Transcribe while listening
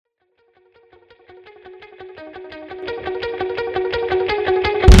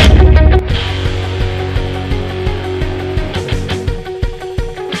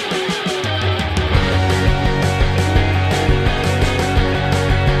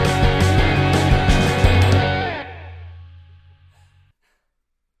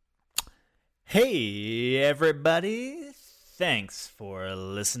Hey, everybody. Thanks for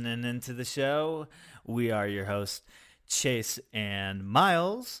listening into the show. We are your hosts, Chase and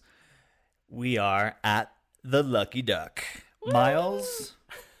Miles. We are at the Lucky Duck. Woo! Miles,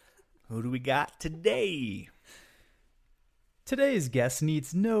 who do we got today? Today's guest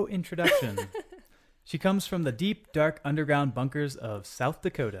needs no introduction. She comes from the deep, dark underground bunkers of South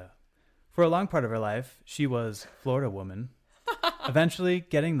Dakota. For a long part of her life, she was Florida woman, eventually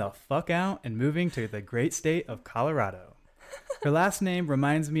getting the fuck out and moving to the great state of Colorado. Her last name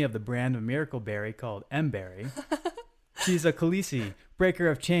reminds me of the brand of Miracle Berry called M-Berry. She's a Khaleesi, breaker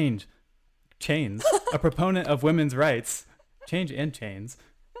of chains, a proponent of women's rights, change and chains.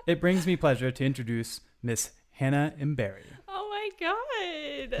 It brings me pleasure to introduce Miss Hannah Imberry. Oh my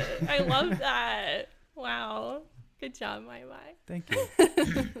god. I love that. Wow. Good job, my. Thank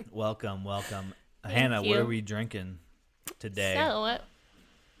you. Welcome. Hannah, you. what are we drinking today? So,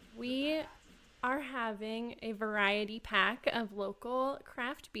 we are having a variety pack of local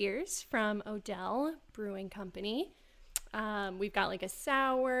craft beers from Odell Brewing Company. We've got like a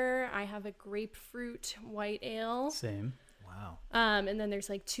sour. I have a grapefruit white ale. Same. Wow. And then there's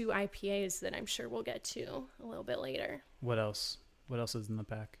like 2 IPAs that I'm sure we'll get to a little bit later. What else? What else is in the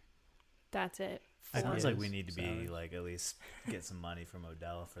pack? That's it. Sounds like we IPAs, need to be sour. like at least get some money from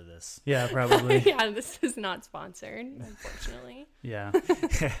Odell for this. Yeah, probably. Yeah, this is not sponsored, unfortunately. Yeah.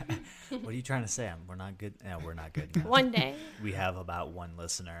 What are you trying to say? We're not good. No, we're not good. No. One day. We have about one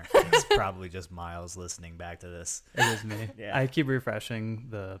listener. It's probably just Miles listening back to this. It is me. Yeah. I keep refreshing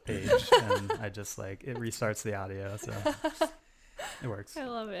the page and I just like it restarts the audio, so it works. I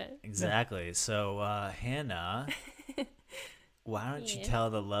love it. Exactly. So, Hannah, why don't you Yeah. tell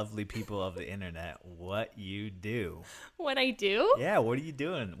the lovely people of the internet what you do? What I do? Yeah, what are you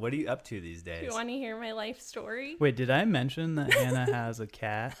doing? What are you up to these Do days? you want to hear my life story? Wait, did I mention that Hannah has a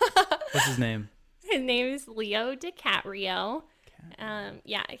cat? What's his name? His name is Leo DiCaprio.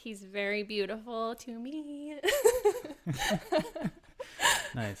 Yeah, he's very beautiful to me.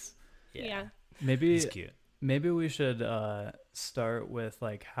 Nice. Yeah. Maybe He's cute. maybe we should start with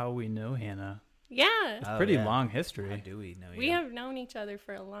like how we know Hannah. Yeah. Oh, Pretty yeah. long How history. do we know you? We have known each other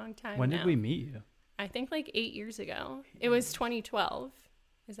for a long time When now. did we meet you? I think like 8 years ago. It was 2012.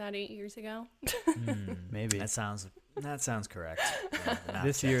 Is that 8 years ago? Maybe. That sounds correct. Yeah, the math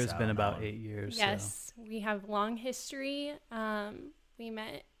This year checks has out been on that about one. 8 years. Yes. We have long history. We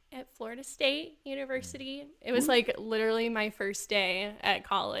met at Florida State University. It was like literally my first day at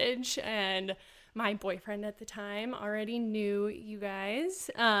college, and my boyfriend at the time already knew you guys.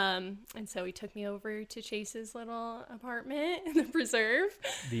 And so he took me over to Chase's little apartment in the preserve.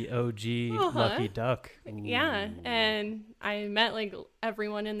 So the OG Uh-huh. Lucky Duck. Yeah. And I met like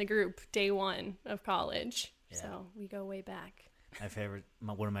everyone in the group day one of college. Yeah. So we go way back.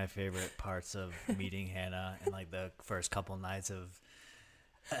 One of my favorite parts of meeting Hannah and like the first couple nights of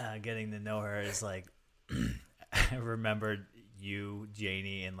getting to know her is like I remembered you,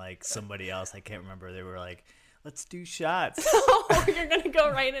 Janie, and like somebody else. I can't remember. They were like, "Let's do shots." Oh, you're going to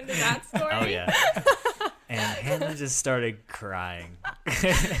go right into that story? Oh yeah. And Hannah just started crying.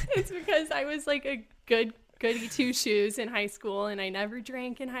 It's because I was like a goody two shoes in high school, and I never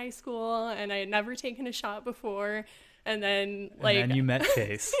drank in high school, and I had never taken a shot before. And then like And then you met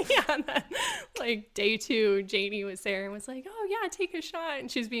Chase. yeah, and then, like day 2, Janie was there and was like, "Oh yeah, take a shot,"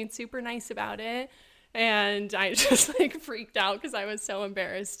 and she was being super nice about it. And I just like freaked out because I was so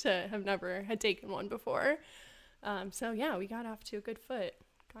embarrassed to have never had taken one before. So yeah, we got off to a good foot.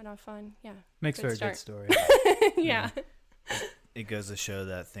 Got off on Makes good for a start. good story. Yeah. It goes to show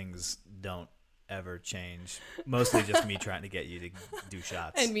that things don't ever change. Mostly just me trying to get you to do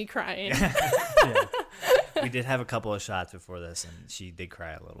shots. And me crying. Yeah, We did have a couple of shots before this, and she did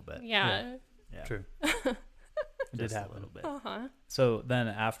cry a little bit. Yeah. Yeah, true. It did just a happen. little bit. Uh-huh. So then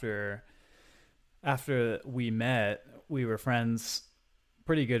after we met, we were friends,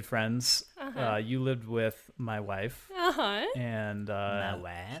 pretty good friends. Uh-huh. You lived with my wife, Uh-huh. and My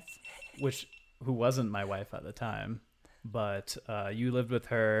wife. who wasn't my wife at the time, but you lived with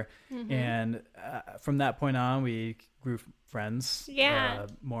her, Mm-hmm. and from that point on, we grew friends. Yeah.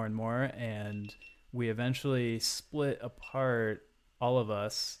 More and more, and we eventually split apart, all of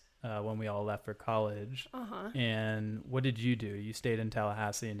us, when we all left for college. Uh-huh. And what did you do? You stayed in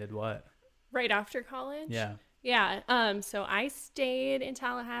Tallahassee and did what? Right after college? Yeah. Yeah. So I stayed in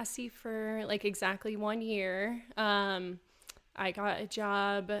Tallahassee for like exactly 1 year. I got a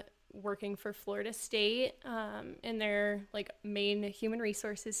job working for Florida State in their like main human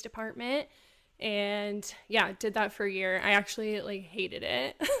resources department. And yeah, did that for a year. I actually like hated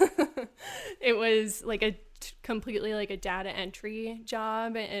it. It was like a completely like a data entry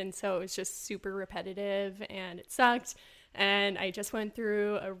job. And so it was just super repetitive and it sucked. And I just went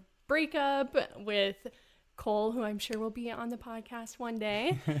through a breakup with Cole, who I'm sure will be on the podcast one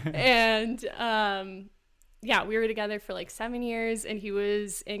day. And yeah, we were together for like 7 years, and he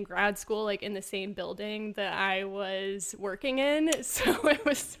was in grad school, like in the same building that I was working in. So it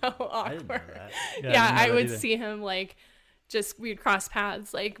was so awkward. I didn't know that. Yeah, I would either. see him like we'd cross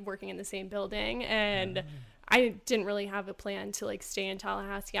paths, like working in the same building. And I didn't really have a plan to like stay in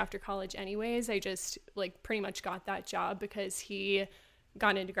Tallahassee after college anyways. I just like pretty much got that job because he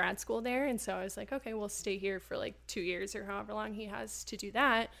got into grad school there. And so I was like, okay, we'll stay here for like 2 years or however long he has to do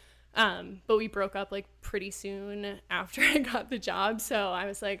that. But we broke up like pretty soon after I got the job. So I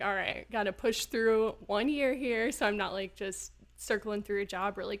was like, all right, got to push through 1 year here. So I'm not like just circling through a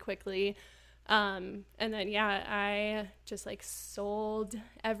job really quickly. And then, yeah, I just like sold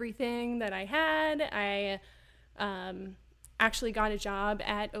everything that I had. I, actually got a job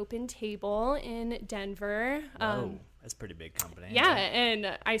at Open Table in Denver. Whoa, that's a pretty big company. Yeah.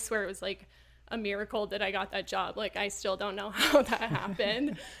 And I swear it was like a miracle that I got that job. Like, I still don't know how that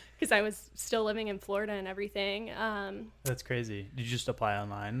happened. Because I was still living in Florida and everything. That's crazy. Did you just apply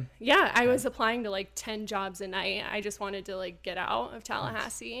online? Yeah, I was applying to like 10 jobs a night. I just wanted to like get out of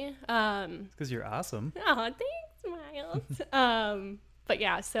Tallahassee. Because you're awesome. Oh, thanks, Miles. But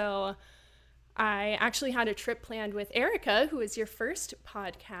yeah, so I actually had a trip planned with Erica, who is your first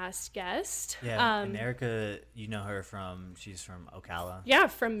podcast guest. Yeah, and Erica, you know her she's from Ocala. Yeah,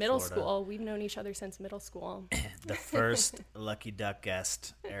 from middle Florida. school. We've known each other since middle school. The first Lucky Duck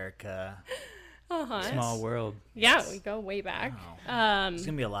guest, Erica. Uh-huh. Small world. Yeah, we go way back. Wow. There's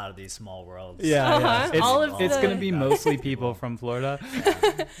going to be a lot of these small worlds. Uh-huh. It's, All of it's the- going to be mostly people from Florida.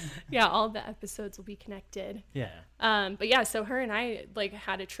 Yeah, all the episodes will be connected. Yeah. But yeah, so her and I like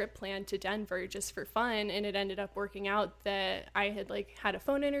had a trip planned to Denver just for fun, and it ended up working out that I had like had a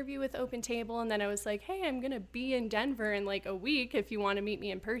phone interview with Open Table, and then I was like, hey, I'm gonna be in Denver in like a week if you want to meet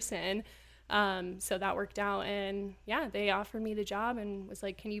me in person. So that worked out, and yeah, they offered me the job and was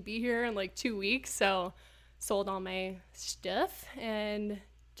like, can you be here in like 2 weeks? So sold all my stuff and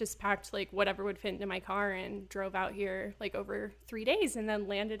just packed like whatever would fit into my car and drove out here like over 3 days, and then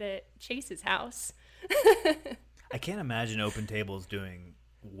landed at Chase's house. I can't imagine Open Table's doing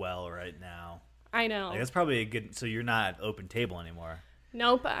well right now. I know. Like, that's probably a good. So you're not at Open Table anymore.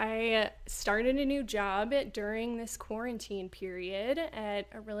 Nope. I started a new job during this quarantine period at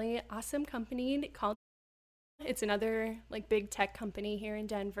a really awesome company called. It's another like big tech company here in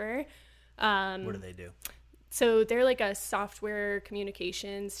Denver. What do they do? So they're like a software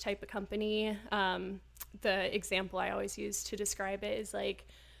communications type of company. The example I always use to describe it is like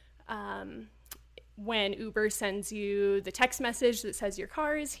when Uber sends you the text message that says your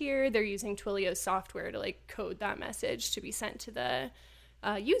car is here, they're using Twilio's software to like code that message to be sent to the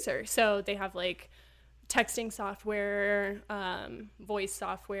user. So they have like texting software, voice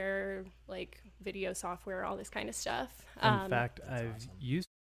software, like video software, all this kind of stuff. In fact, That's I've awesome. used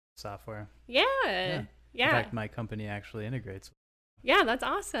software. Yeah. In fact, my company actually integrates. Yeah, that's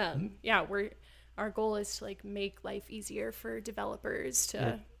awesome. Yeah, our goal is to like make life easier for developers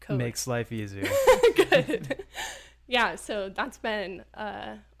to code. Makes life easier. Good. Yeah, so that's been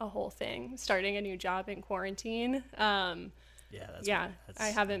a whole thing, starting a new job in quarantine. That's I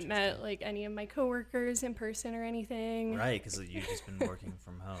haven't met like any of my coworkers in person or anything. Right, because you've just been working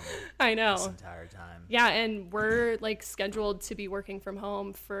from home I this know. entire time. Yeah, and we're like scheduled to be working from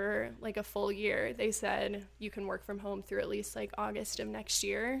home for like a full year. They said you can work from home through at least like August of next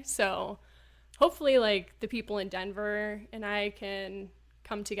year. So hopefully like the people in Denver and I can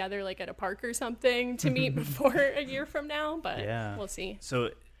come together like at a park or something to meet before a year from now, but Yeah. we'll see. So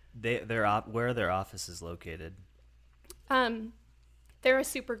where are their offices located? They're a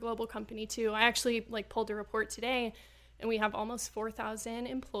super global company too. I actually like pulled a report today, and we have almost 4,000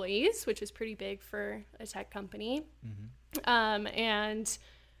 employees, which is pretty big for a tech company. And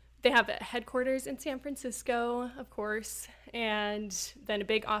they have a headquarters in San Francisco, of course, and then a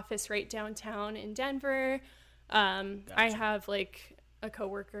big office right downtown in Denver. I have like a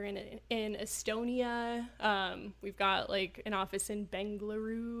coworker in Estonia. We've got like an office in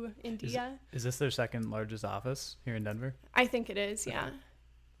Bengaluru, India. Is this their second largest office here in Denver? I think it is, yeah.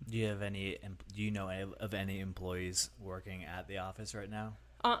 Do you know of any employees working at the office right now?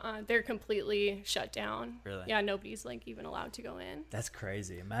 They're completely shut down. Really? Yeah, nobody's like even allowed to go in. That's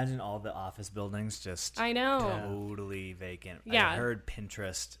crazy. Imagine all the office buildings just I know. Yeah. totally vacant. Yeah. I heard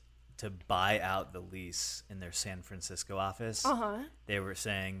Pinterest to buy out the lease in their San Francisco office. They were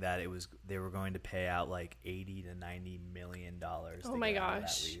saying that they were going to pay out like $80 to $90 million. Oh my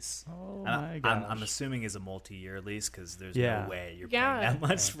gosh! That lease. Oh my gosh. I'm assuming is a multi-year lease because there's Yeah. no way you're paying that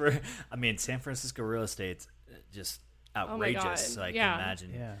much for. I mean, San Francisco real estate's just outrageous. God. So I Yeah. can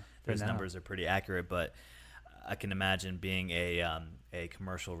imagine Yeah, those for now. numbers are pretty accurate, but I can imagine being a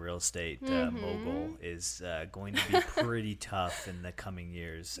commercial real estate mogul is going to be pretty tough in the coming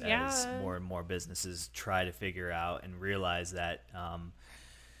years as Yeah. more and more businesses try to figure out and realize that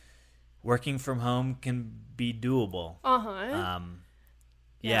working from home can be doable.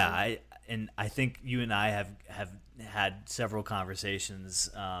 Yeah. I think you and I have had several conversations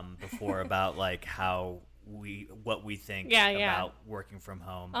before about like what we think about working from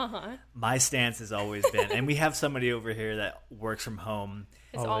home. My stance has always been, and we have somebody over here that works from home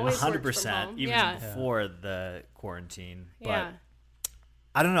It's always 100%, even Yeah. before the quarantine. Yeah. But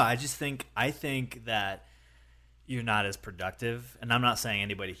I don't know. I think that you're not as productive, and I'm not saying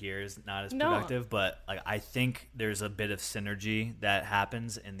anybody here is not as No. productive, but like I think there's a bit of synergy that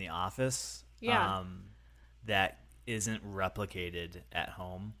happens in the office that isn't replicated at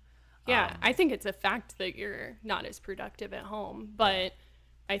home. Yeah, I think it's a fact that you're not as productive at home, but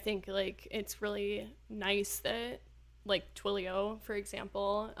I think like it's really nice that like Twilio, for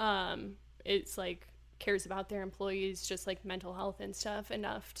example, it's like cares about their employees, just like mental health and stuff,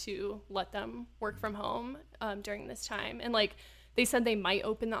 enough to let them work from home during this time. And like they said they might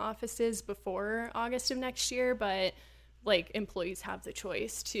open the offices before August of next year, but like employees have the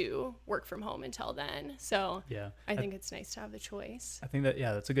choice to work from home until then. So Yeah. I think it's nice to have the choice. I think that,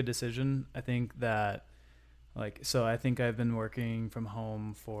 yeah, that's a good decision. I think that, like, so I think I've been working from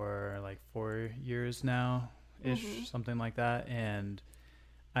home for like 4 years now ish, something like that. And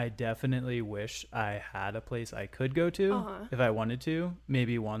I definitely wish I had a place I could go to if I wanted to,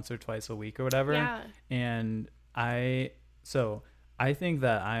 maybe once or twice a week or whatever. Yeah. And I think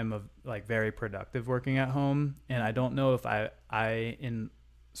that I'm very productive working at home, and I don't know if in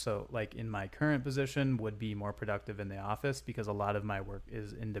my current position would be more productive in the office because a lot of my work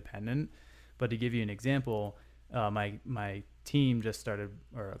is independent. But to give you an example, my team just started,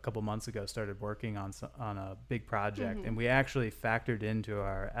 or a couple months ago, started working on a big project, and we actually factored into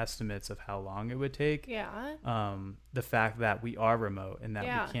our estimates of how long it would take. The fact that we are remote and that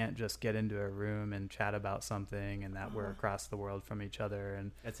we can't just get into a room and chat about something, and that we're across the world from each other.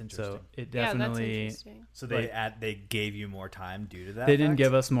 And that's interesting. So it definitely. that's interesting. So they gave you more time due to that. They didn't fact?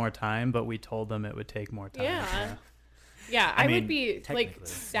 give us more time, but we told them it would take more time. Yeah, I I mean, would be like technically,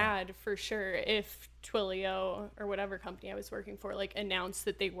 sad for sure if Twilio or whatever company I was working for like announced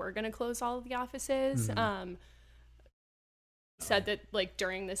that they were going to close all of the offices. Said that like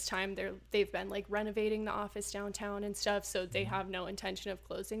during this time they've been like renovating the office downtown and stuff, so they have no intention of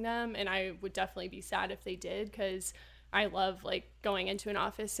closing them. And I would definitely be sad if they did, because I love like going into an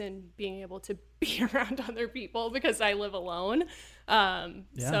office and being able to be around other people because I live alone.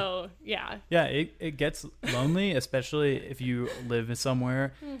 So yeah. Yeah, it gets lonely, especially if you live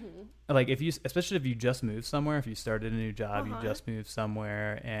somewhere. Like especially if you just moved somewhere, if you started a new job, you just moved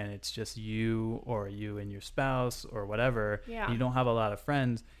somewhere and it's just you and your spouse or whatever. Yeah. You don't have a lot of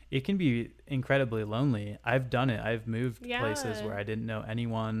friends. It can be incredibly lonely. I've done it. I've moved places where I didn't know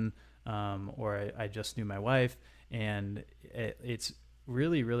anyone, or I just knew my wife. And it's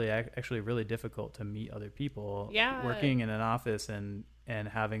really, really, actually really difficult to meet other people working in an office and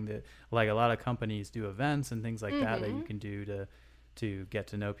having to, like, a lot of companies do events and things like that you can do to get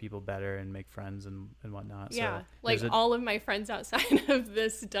to know people better and make friends and whatnot. Yeah. So like all of my friends outside of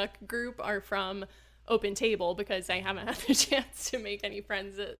this duck group are from Open Table, because I haven't had the chance to make any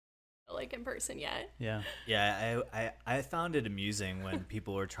friends like in person yet. Yeah, I found it amusing when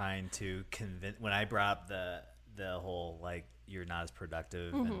people were trying to convince, when I brought up the whole like you're not as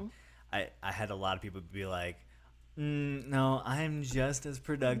productive, and I had a lot of people be like, no, I'm just as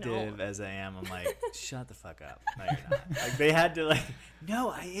productive as I am. I'm like, shut the fuck up. No, you're not. Like they had to like, no,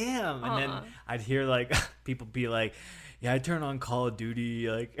 I am. And then I'd hear like people be like, yeah, I turn on Call of Duty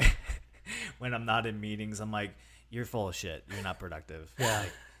like when I'm not in meetings. I'm like, you're full of shit. You're not productive. Yeah.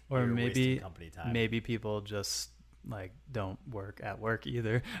 Like, or you're wasting maybe company time. maybe people just like don't work at work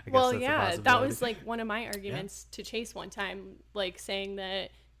either. I guess Well, that's a yeah, that possibility. was like one of my arguments to Chase one time, like saying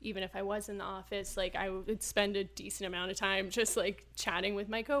that even if I was in the office, like I would spend a decent amount of time just like chatting with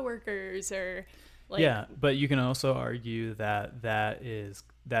my coworkers or like. Yeah, but you can also argue that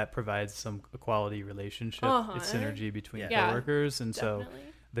provides some quality relationship, it's synergy between coworkers, and Definitely. so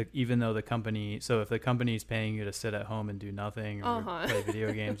even though the company, so if the company's paying you to sit at home and do nothing or play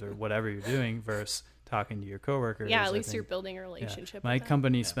video games or whatever you're doing versus talking to your coworkers. Yeah, at least you're building a relationship. My with them.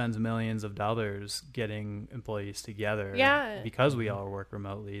 company spends millions of dollars getting employees together because we all work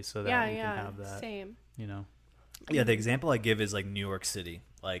remotely so that we can have that, same. you know. Yeah, the example I give is like New York City.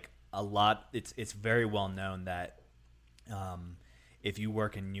 Like a lot, it's very well known that if you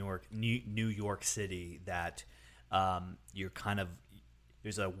work in New York City, that you're kind of,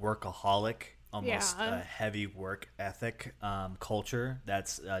 there's a workaholic, almost a heavy work ethic culture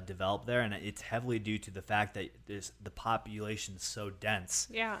that's developed there, and it's heavily due to the fact that the population is so dense,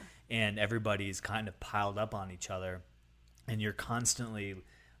 and everybody's kind of piled up on each other, and you're constantly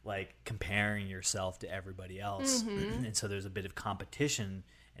like comparing yourself to everybody else, and so there's a bit of competition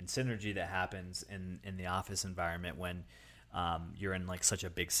and synergy that happens in the office environment when you're in like such a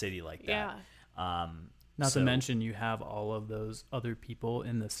big city like that. Not to mention you have all of those other people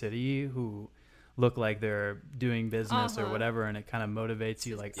in the city who look like they're doing business or whatever, and it kind of motivates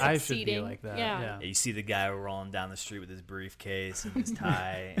you like, I should be like that. Yeah. You see the guy rolling down the street with his briefcase and his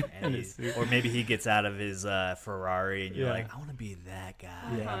tie, and or maybe he gets out of his Ferrari, and you're like, I want to be that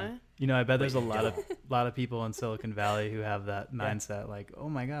guy. You know, I bet there's a lot of people in Silicon Valley who have that mindset, like, oh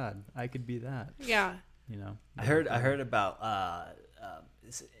my God, I could be that. Yeah. You know, I heard about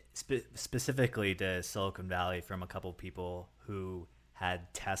specifically to Silicon Valley from a couple people who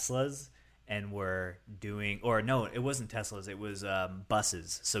had Teslas and were doing, or no, it wasn't Teslas, it was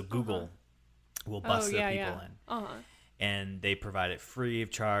buses. So Google will bus their people in. And they provide it free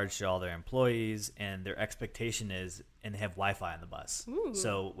of charge to all their employees, and their expectation is, and they have Wi-Fi on the bus. Ooh.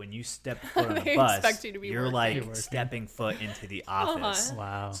 So when you step foot on the bus, you're like stepping foot into the office.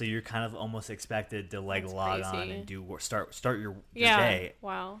 Wow. So you're kind of almost expected to like log on and start your day.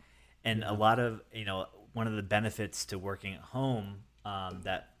 Wow. And a lot of, one of the benefits to working at home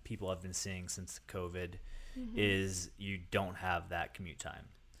that people have been seeing since COVID is you don't have that commute time.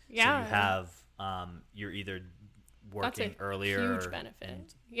 Yeah. So you have, you're either working earlier, huge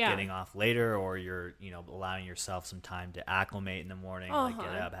benefit. Getting off later, or you're allowing yourself some time to acclimate in the morning, like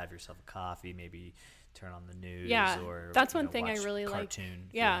get up, have yourself a coffee, maybe turn on the news, or that's one thing I really like.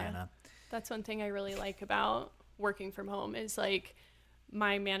 That's one thing I really like about working from home is like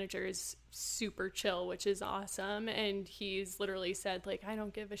my manager is super chill, which is awesome, and he's literally said like, I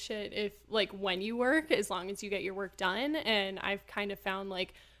don't give a shit if like when you work, as long as you get your work done. And I've kind of found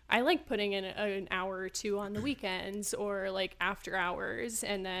like I like putting in an hour or two on the weekends or like after hours,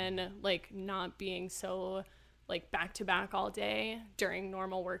 and then like not being so like back to back all day during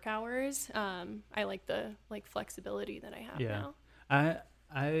normal work hours. I like the like flexibility that I have now.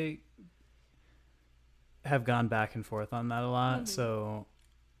 I have gone back and forth on that a lot. So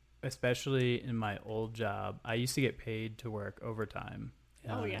especially in my old job, I used to get paid to work overtime.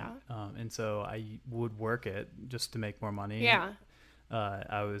 And so I would work it just to make more money.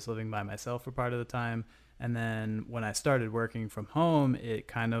 I was living by myself for part of the time, and then when I started working from home, it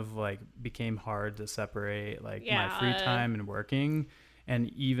kind of like became hard to separate like my free time and working, and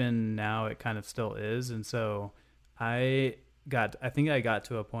even now it kind of still is. And so I think I got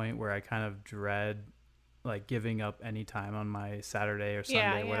to a point where I kind of dread like giving up any time on my Saturday or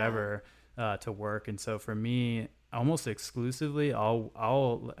Sunday, whatever, to work. And so for me, almost exclusively,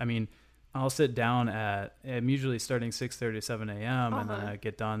 I'll sit down I'm usually starting 6:30, 7 a.m. and then I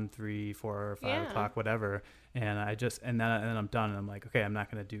get done 3, 4, or 5 o'clock, whatever. And then I'm done, and I'm like, okay, I'm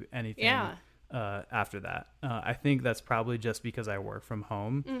not going to do anything after that. I think that's probably just because I work from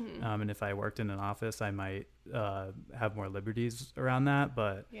home. And if I worked in an office, I might have more liberties around that.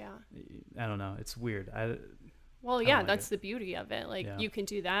 But I don't know. It's weird. That's the beauty of it. Like you can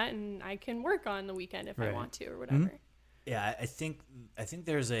do that, and I can work on the weekend if I want to or whatever. Yeah, I think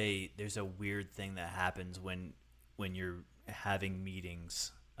there's a weird thing that happens when you're having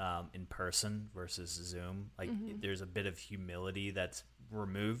meetings in person versus Zoom. Like there's a bit of humility that's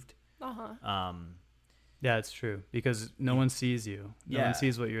removed. Yeah, it's true, because no one sees you. No one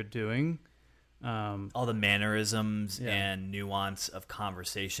sees what you're doing. All the mannerisms and nuance of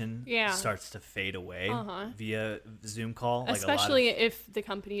conversation starts to fade away via Zoom call. Especially if the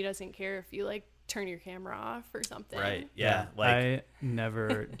company doesn't care if you like turn your camera off or something. Right. Yeah. I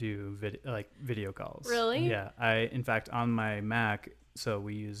never do video calls. Really? Yeah. In fact, on my Mac, so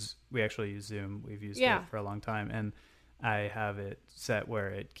we actually use Zoom. We've used it for a long time, and I have it set where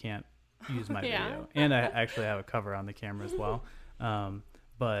it can't use my video. And I actually have a cover on the camera as well.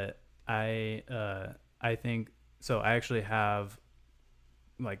 But I think so. I actually have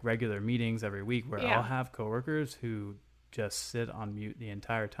like regular meetings every week where I'll have coworkers who just sit on mute the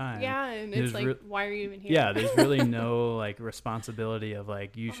entire time. Yeah, and There's it's like, why are you even here? Yeah, there's really no like responsibility of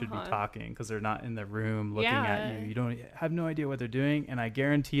like you should be Uh-huh. talking because they're not in the room looking Yeah. at you. You don't have no idea what they're doing, and I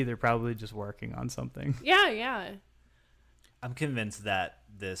guarantee they're probably just working on something. Yeah. I'm convinced that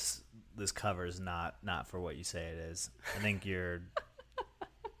this cover is not for what you say it is. I think you're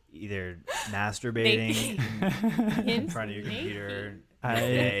either masturbating in front of your computer all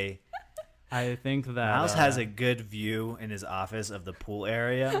day. I think that Miles has a good view in his office of the pool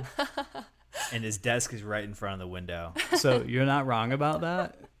area, and his desk is right in front of the window. So you're not wrong about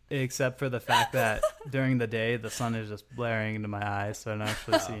that, except for the fact that during the day the sun is just blaring into my eyes, so I don't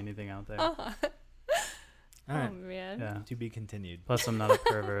actually see anything out there. All right, Oh man. Yeah. to be continued. Plus, I'm not a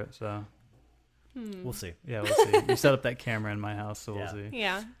pervert, so We'll see. yeah, we'll see. You set up that camera in my house, so we'll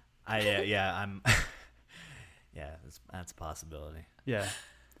Yeah. see. Yeah. I'm. Yeah, that's a possibility. Yeah.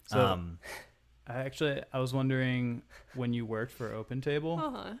 So I was wondering, when you worked for Open Table,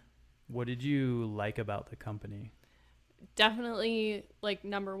 Uh-huh. what did you like about the company? Definitely, like,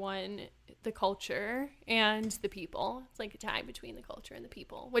 number one, the culture and the people. It's like a tie between the culture and the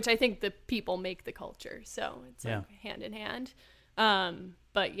people, which I think the people make the culture, so it's like hand in hand.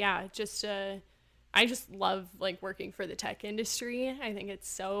 But yeah, just I just love like working for the tech industry. I think it's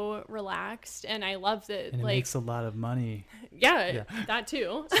so relaxed, and I love that. And it like, makes a lot of money. yeah, that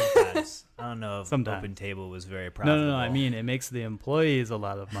too. Sometimes I don't know if Sometimes. Open Table was very profitable. No. I mean, it makes the employees a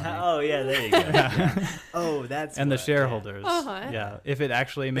lot of money. Oh yeah, there you go. Yeah. Oh, that's And the what- shareholders. Uh-huh. Yeah. If it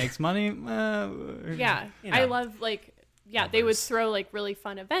actually makes money, Yeah, You know, I love like they would numbers. throw like really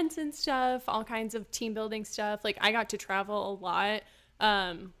fun events and stuff, all kinds of team building stuff. Like I got to travel a lot,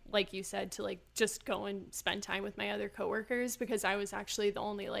 like you said, to like just go and spend time with my other coworkers because I was actually the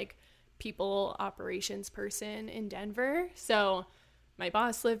only like people operations person in Denver. So my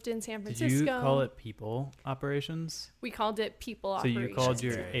boss lived in San Did Francisco. you call it people operations? We called it people So operations. you called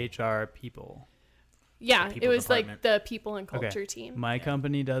your Great. HR people. yeah, The it people was like department. the people and culture Okay. team. My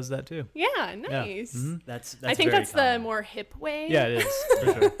company does that too. Yeah, nice. Mhm. That's I think very that's common. the more hip way. Yeah, it is.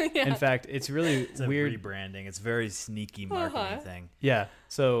 For sure. Yeah. In fact, it's really It's a weird. rebranding. It's a very sneaky marketing Uh-huh. thing. Yeah.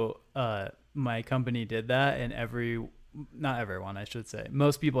 So my company did that, and not everyone, I should say,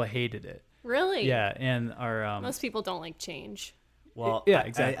 most people hated it. Really? Yeah, and our Most people don't like change. Well, Yeah, I-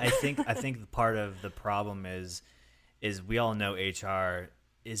 exactly. I think the part of the problem is we all know HR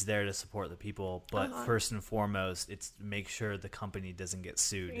is there to support the people, but Uh-huh. first and foremost, it's to make sure the company doesn't get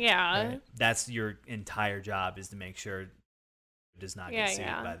sued. Yeah. Right. That's your entire job, is to make sure it does not Yeah, get sued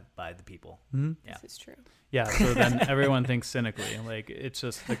yeah. by the people. Mhm. Yeah. This is true. Yeah, so then everyone thinks cynically, like it's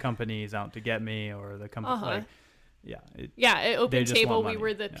just the company's out to get me, or the company. Uh-huh. Like, yeah, Yeah, at Open just Table, want we money.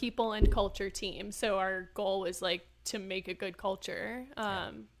 were the Yeah. people and culture team. So our goal was like to make a good culture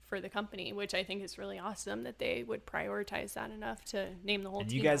for the company, which I think is really awesome that they would prioritize that enough to name the whole And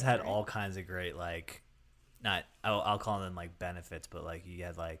team. you guys had after it. all kinds of great, like, I'll call them like benefits, but like you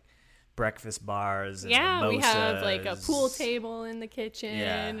had like breakfast bars. And Yeah, we have like a mimosas. pool table in the kitchen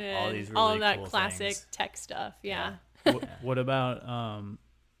Yeah, and all these all really of that cool classic things. tech stuff. Yeah. what about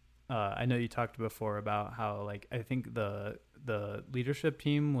I know you talked before about how like I think the leadership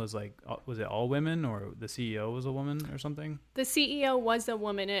team was like was it all women, or the CEO was a woman or something? The CEO was a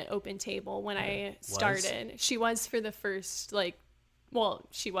woman at Open Table when I started. She was for the first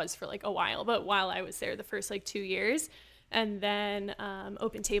she was for like a while, but while I was there, the first like 2 years. And then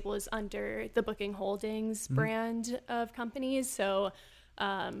Open Table is under the Booking Holdings brand of companies. So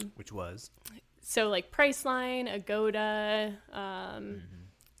Which was like Priceline, Agoda,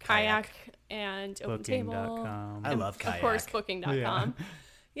 Kayak, and Open Table. Booking.com. I love Kayak. Of course, Booking.com. Yeah.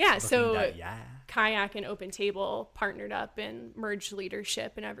 Yeah, so yeah. Kayak and Open Table partnered up and merged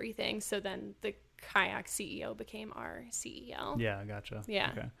leadership and everything. So then the Kayak CEO became our CEO. Yeah, gotcha.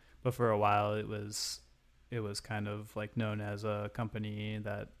 Yeah. Okay. But for a while it was kind of like known as a company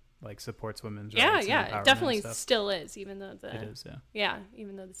that like supports women's Yeah, rights. and yeah, empowerment it definitely and stuff. still is, even though It is, yeah. yeah,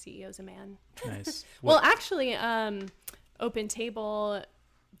 even though the CEO is a man. Nice. Well, actually, Open Table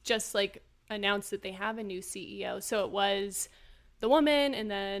just like announced that they have a new CEO. So it was the woman and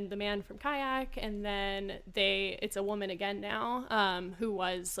then the man from Kayak, and then it's a woman again now, who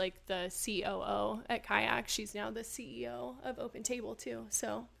was like the COO at Kayak. She's now the CEO of Open Table too.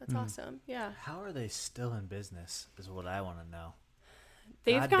 So that's awesome. Yeah. How are they still in business is what I want to know.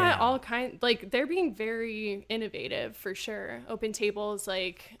 They've got Goddamn. all kinds, like they're being very innovative for sure. Open Table's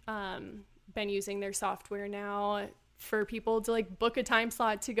like been using their software now for people to like book a time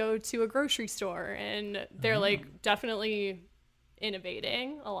slot to go to a grocery store, and they're like definitely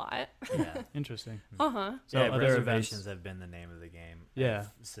innovating a lot. Yeah. Interesting. Uh-huh. So yeah, other reservations events. have been the name of the game. Yeah.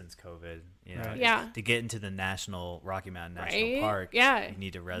 Since COVID, you know, Right. Yeah. to get into the Rocky Mountain National Right? Park, Yeah. you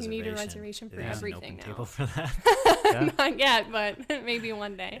need a You reservation. need a reservation for There's everything an now. open table for that. Yeah. Not yet, but maybe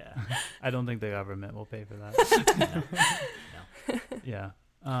one day. Yeah. I don't think the government will pay for that. No. Yeah.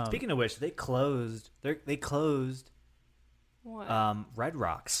 Speaking of which, they closed. They closed What? Red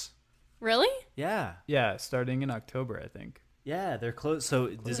Rocks. Really? Yeah. Yeah, starting in October, I think. Yeah, they're closed. So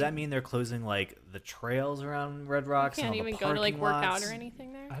does that mean they're closing like the trails around Red Rocks? You can't and all even the go to like parking work out lots? or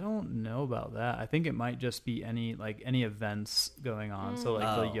anything there. I don't know about that. I think it might just be any events going on. So like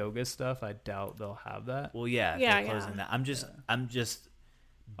the Oh. yoga stuff, I doubt they'll have that. Well, yeah, Yeah, they're closing yeah. that. I'm just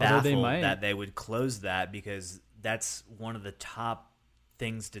Although baffled they might. that they would close that because that's one of the top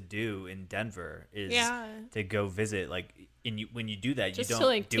things to do in Denver is Yeah. to go visit. Like, when you do that, Just you to, don't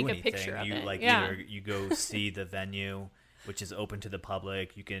like, do take a anything. picture of you it. like Yeah. either you go see the venue, which is open to the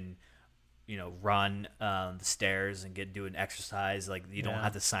public. You can, run the stairs and do an exercise. Like, you don't Yeah.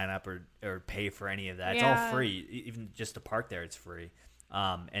 have to sign up or pay for any of that. It's Yeah. all free. Even just to park there, it's free.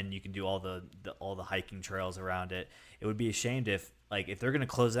 And you can do all the hiking trails around it. It would be ashamed if they're gonna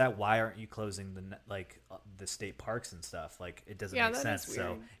close that. Why aren't you closing the state parks and stuff? Like, it doesn't Yeah, make that is sense.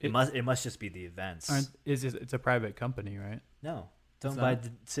 So weird. it must just be the events. It's a private company, right? No, it's owned It's by not?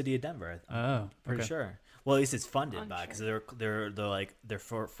 the city of Denver. I'm Oh, pretty okay. sure. Well, at least it's funded by because Unsure. they're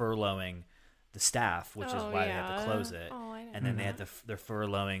furloughing the staff, which is Oh, why they have to yeah. close it. Oh, I didn't And then know they had that. they're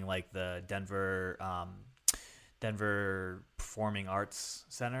furloughing like the Denver Performing Arts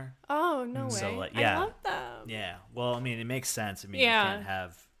Center. Oh, no way. So, like, I yeah. love them. Yeah. Well, I mean, it makes sense. I mean, Yeah. you can't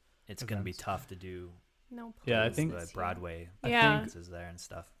have. It's going to be Events. tough to do. No Yeah, I place think- the this year. Broadway Yeah. performances there and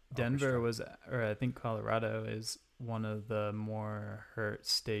stuff. Denver Orchestra. or I think Colorado is one of the more hurt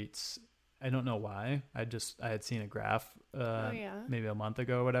states. I don't know why. I had seen a graph Oh, yeah. maybe a month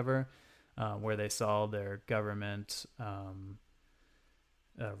ago or whatever, where they saw their government,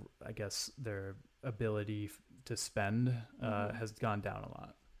 I guess their ability to spend has gone down a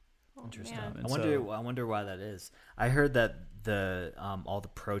lot. Oh, Interesting. man. And I wonder why that is. I heard that the all the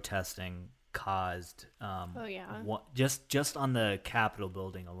protesting caused Oh, yeah. just on the Capitol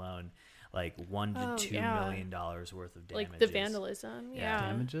building alone, like $1 to Oh, $2 yeah. million worth of damages. Like the vandalism. Yeah. Yeah.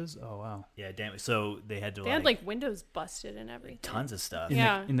 Damages? Oh wow! Yeah, damn. So they had to They had like windows busted and everything. tons of stuff. In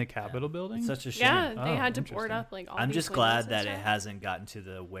Yeah. in the Capitol building. It's such a shame. Yeah, Oh, they had to board interesting. up like all I'm these just windows glad and that it stuff. hasn't gotten to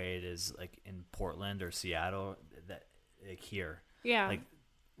the way it is like in Portland or Seattle, that like here. Yeah. Like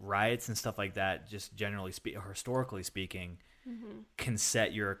riots and stuff like that, just historically speaking, can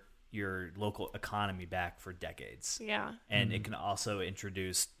set your local economy back for decades. Yeah. And it can also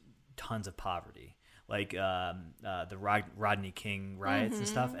introduce tons of poverty, like the Rodney King riots and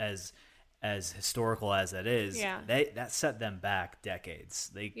stuff. As historical as that is, Yeah. that set them back decades.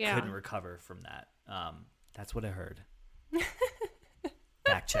 They Yeah. couldn't recover from that. That's what I heard.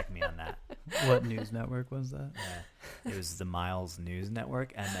 Fact check me on that. What news network was that? Yeah. It was the Miles News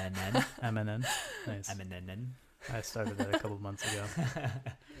Network, MNN. MNN. Nice. MNN. I started that a couple months ago.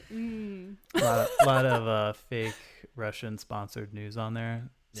 Mm. A lot of fake Russian sponsored news on there.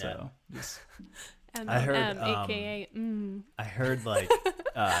 So just I heard, AKA. I heard like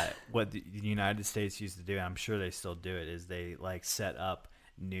what the United States used to do, and I'm sure they still do it, is they like set up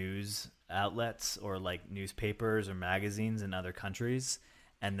news outlets or like newspapers or magazines in other countries,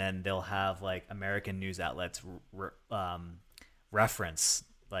 and then they'll have like American news outlets reference,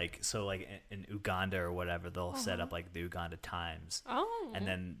 like, so like in Uganda or whatever, they'll set up like the Uganda Times, Oh. and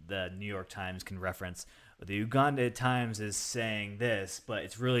then the New York Times can reference the Uganda Times is saying this, but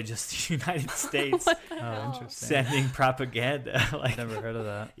it's really just the United States oh, interesting. sending propaganda. Like, Never heard of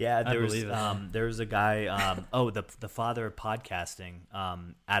that. yeah, I there was believe it. there was a guy. The father of podcasting,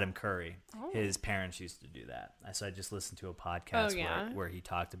 Adam Curry. Oh. His parents used to do that. So I just listened to a podcast Oh, yeah. where he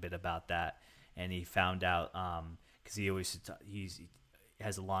talked a bit about that, and he found out because he always he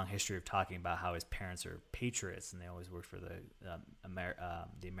has a long history of talking about how his parents are patriots and they always worked for the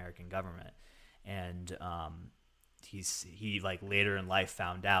American government, and he like later in life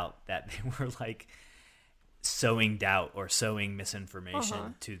found out that they were like sowing doubt or sowing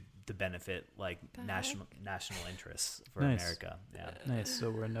misinformation to the benefit like The national interests for Nice. America. Yeah. Nice.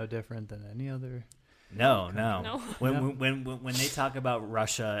 So we're no different than any other. No. No. When they talk about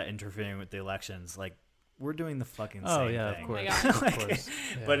Russia interfering with the elections, like, we're doing the fucking Oh same yeah, thing. of course. my God. Of Like, course.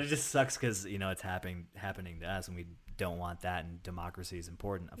 Yeah. But it just sucks because it's happening to us, and we don't want that. And democracy is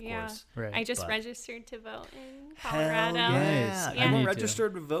important, of Yeah. course. right. I just but- registered to vote in Hell Colorado. yeah! Nice. Yeah. You I were need to.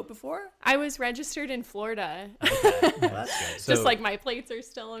 registered to vote before? I was registered in Florida. Okay, well, that's good. So- Just like my plates are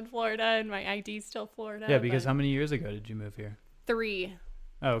still in Florida and my ID's still Florida. yeah, because but how many years ago did you move here? 3.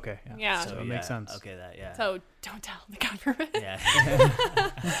 Oh, okay. Yeah. Yeah. So it makes sense. Okay, that yeah. So don't tell the government. Yeah.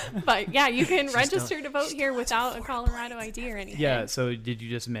 But yeah, you can Just register don't- to vote just here don't without a vote Colorado ID or anything. Yeah. So did you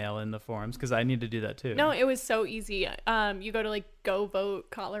just mail in the forms? Because I need to do that too. No, it was so easy. You go to like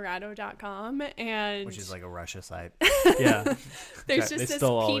govotecolorado.com and Which is like a Russia site. Yeah. there's They just this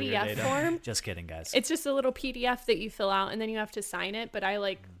stole all your PDF data. form. Just kidding, guys. It's just a little PDF that you fill out and then you have to sign it. But I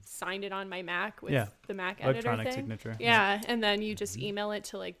like signed it on my Mac with Yeah. the Mac editor Electronic thing. signature. Yeah, and then you just email it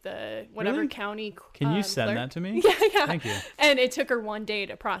to like the whatever Really? county. Can you send clerk. that to me? Yeah, yeah. Thank you. And it took her 1 day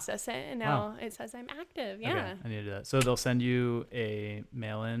to process it, and now Wow. it says I'm active. Yeah. Okay, I need to do that. So they'll send you a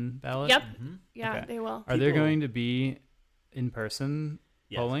mail-in ballot. Yep. Mhm. Yeah, Okay. they will. Are there People- going to be in-person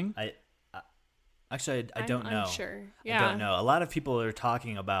Yes. polling? Actually, I I'm don't know. unsure. I Yeah. don't know. A lot of people are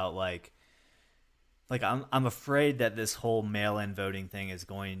talking about like I'm afraid that this whole mail-in voting thing is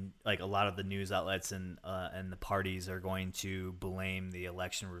going, like, a lot of the news outlets and the parties are going to blame the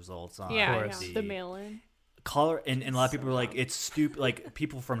election results on Yeah, course. yeah. The mail-in. And a lot of people So are like, dumb. it's stupid. Like,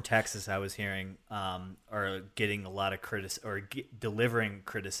 people from Texas, I was hearing, are getting a lot of delivering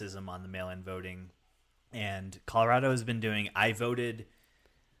criticism on the mail-in voting. And Colorado has been doing. I voted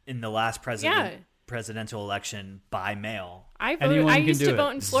in the last presidential election by mail. I Anyone can used do to it. vote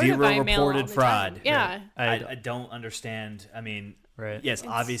in Florida Zero by mail all reported the fraud. time. Yeah. I don't understand. I mean, Right. yes,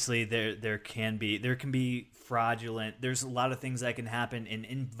 It's- obviously there can be fraudulent. There's a lot of things that can happen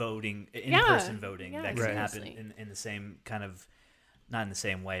in voting, in person voting, Yeah, that can happen seriously. in the same kind of, not in the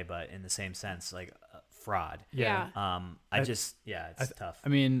same way, but in the same sense, like fraud. Yeah. It's tough. I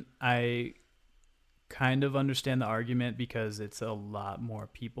mean, I kind of understand the argument because it's a lot more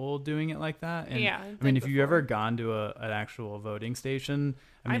people doing it like that. And Yeah, I mean, than if you've before. ever gone to an actual voting station,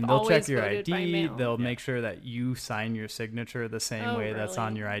 I mean, I've they'll always check your voted by ID. mail. They'll Yeah. make sure that you sign your signature the same Oh, way that's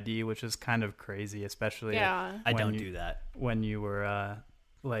on really? your ID, which is kind of crazy, especially Yeah. I when don't you- do that. when you were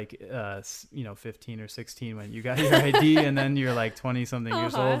 15 or 16 when you got your ID, and then you're like 20 something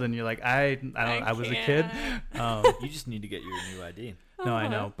years Uh-huh. old, and you're like, I was a kid. can't. You just need to get your new ID. No, I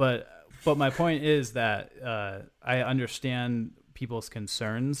know, but my point is that I understand people's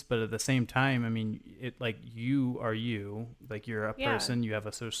concerns, but at the same time, I mean, it like you are you, like you're a Yeah. person, you have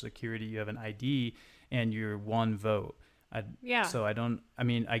a social security, you have an ID, and you're one vote. Yeah. So I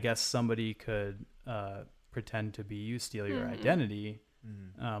mean, I guess somebody could pretend to be you, steal your Mhm. identity,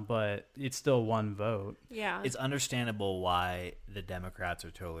 but it's still one vote. Yeah. It's understandable why the Democrats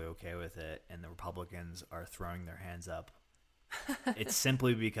are totally okay with it and the Republicans are throwing their hands up. It's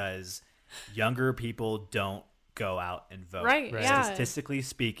simply because younger people don't go out and vote. Right, Right. yeah. Statistically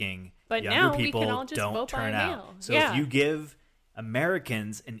speaking, But younger now we people can all just don't vote by turn out. mail. So Yeah. if you give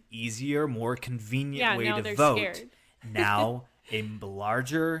Americans an easier, more convenient Yeah, way now to they're vote, scared. now a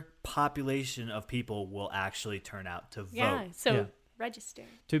larger population of people will actually turn out to vote. Yeah. So Yeah. register.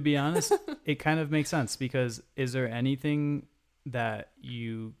 To be honest, it kind of makes sense because is there anything that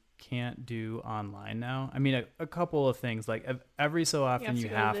you can't do online now? I mean, a couple of things, like every so often you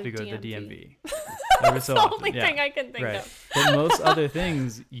have to go to the DMV. Every so the often, only yeah. thing I can think Right. of. But most other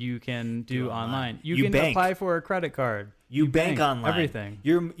things you can do Do online. online. You You can bank. apply for a credit card. You bank online. Everything.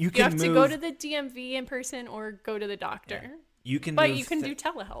 You You can have move. to go to the DMV in person or go to the doctor. You can But move you can do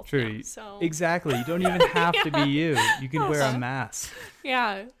telehealth. True. Now, so Exactly. You don't even have to be you. You can wear a Uh-huh. mask.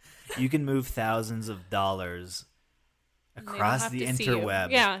 yeah. You can move thousands of dollars And they don't across have the to see you.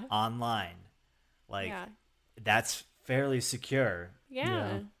 interweb Yeah. online. Like, Yeah. that's fairly secure.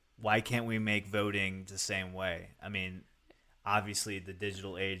 Yeah. Why can't we make voting the same way? I mean, obviously the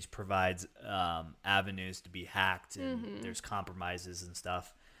digital age provides avenues to be hacked and Mm-hmm. there's compromises and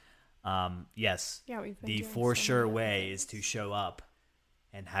stuff. Yes, Yeah, we've been the doing for so sure many way is things. to show up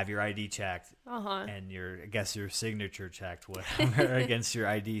and have your ID checked Uh-huh. and your signature checked, whatever, against your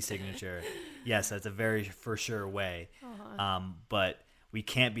ID signature. Yes, that's a very for sure way. Uh-huh. But we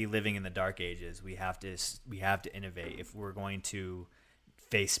can't be living in the dark ages. We have to innovate if we're going to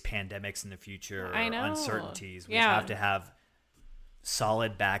face pandemics in the future or I know. uncertainties. We Yeah. have to have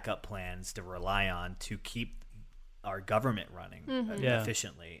solid backup plans to rely on to keep our government running Yeah.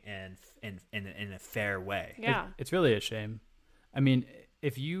 efficiently and in a fair way. Yeah. It's really a shame. I mean,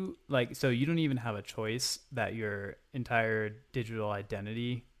 if you so you don't even have a choice that your entire digital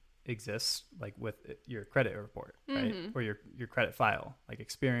identity exists, like with your credit report, right? Or your credit file, like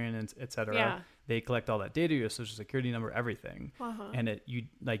Experian and et cetera. Yeah. They collect all that data, your social security number, everything. Uh-huh. And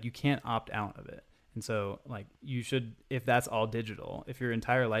you can't opt out of it. And so you should, if that's all digital, if your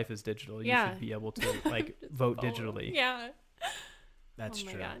entire life is digital, you Yeah. should be able to vote digitally. Yeah. That's Oh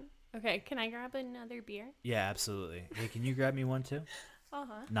my true. God. Okay, can I grab another beer? Yeah, absolutely. Hey, can you grab me one too?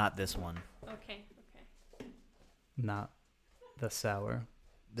 Uh-huh. Not this one. Okay. Not the sour.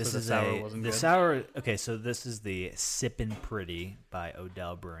 This So the is sour wasn't the good? sour. Okay, so this is the Sippin' Pretty by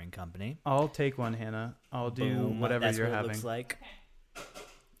Odell Brewing Company. I'll take one, Hannah. I'll do Boom. whatever That's you're what it having. looks like.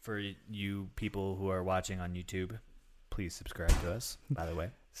 For you people who are watching on YouTube, please subscribe to us. By the way,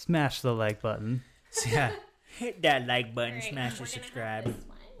 Smash the like button. so, yeah, hit that like button, Alright, smash we're the gonna subscribe. have this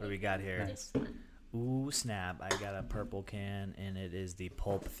one. What do we got here? This one. Ooh, snap! I got a purple can, and it is the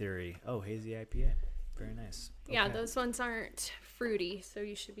Pulp Theory. Oh, hazy IPA. Very nice. Yeah, Okay. those ones aren't fruity, so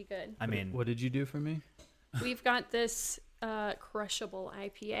you should be good. I mean, What did you do for me? We've got this crushable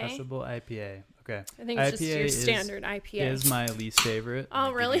IPA. Crushable IPA. Okay. I think it's just IPA your is- standard IPA. Is my least favorite. Oh,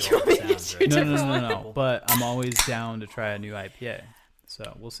 Give really? you You all want me the to get sounds, you a right? No, no, different no, one? no, no. But I'm always down to try a new IPA.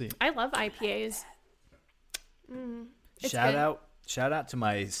 So we'll see. I love IPAs. It's shout good. out to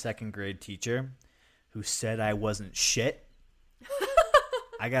my second grade teacher, who said I wasn't shit.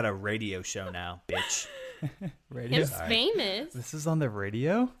 I got a radio show now, bitch. Radio. Him's Sorry. famous. This is on the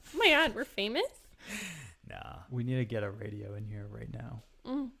radio? Oh my god, we're famous? Nah, We need to get a radio in here right now.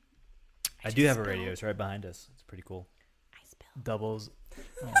 I do have a radio. It's right behind us. It's pretty cool. I spilled. Doubles.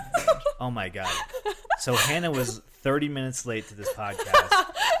 Oh my god. So Hannah was 30 minutes late to this podcast.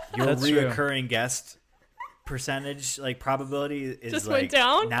 Your That's true. reoccurring guest percentage, like probability, is Just like went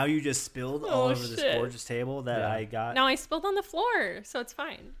down? now you just spilled all Oh, over this shit. gorgeous table that Yeah. I got. No, I spilled on the floor, so it's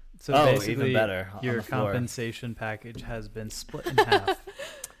fine. So Oh, basically, even better, on your the floor. compensation package has been split in half.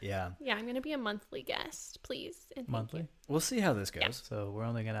 Yeah, Yeah, I'm gonna be a monthly guest, please. And thank Monthly? you. we'll see how this goes. So we're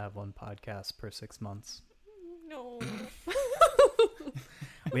only going to have one podcast per 6 months. No.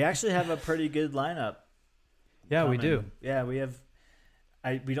 We actually have a pretty good lineup. Yeah, we coming. do. Yeah, we have.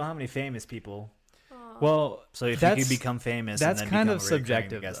 We don't have any famous people, Well, so if you That's- could become famous, that's and then kind become of a recurring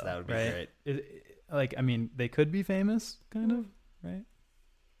subjective, guest, though, that would be right? great. like, I mean, they could be famous, kind of, right?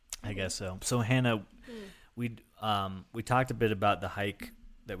 I guess so. So Hannah, we talked a bit about the hike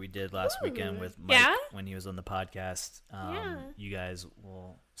that we did last Ooh, weekend with Mike yeah? when he was on the podcast. Yeah. You guys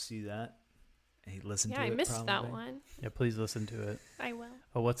will see that. He listened Yeah, to I it. missed that probably. one. Yeah, please listen to it. I will.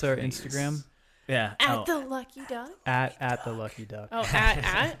 Oh, what's our Please. Instagram? Yeah. At oh, the Lucky Duck. At the Lucky Duck. Oh,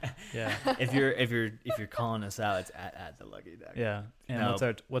 at. Yeah, if you're calling us out, it's at the Lucky Duck. yeah. And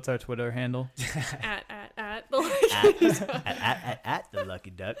No. what's our Twitter handle? At the Lucky Duck. At the Lucky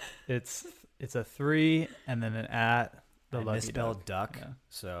Duck. It's a 3 and then an at the I Lucky misspelled Duck. duck. Yeah.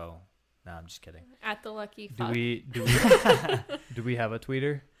 So no, I'm just kidding. At the Lucky Do Fuck. we do we have a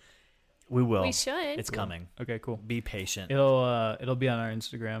tweeter? We will. We should. It's coming. Okay, cool. Be patient. It'll be on our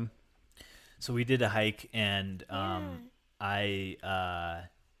Instagram. So we did a hike, and Yeah. I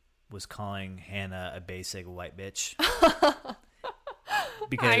was calling Hannah a basic white bitch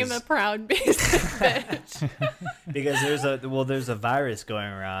I am a proud basic bitch. because there's a virus going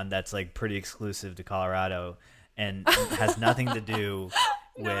around that's like pretty exclusive to Colorado and has nothing to do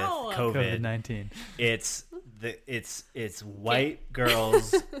with No. COVID. COVID-19. It's white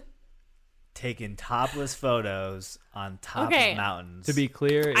girls taking topless photos on top Okay. of mountains. To be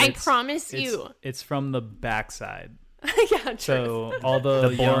clear, I it's- promise it's- you. it's from the backside. Yeah, true. So all the,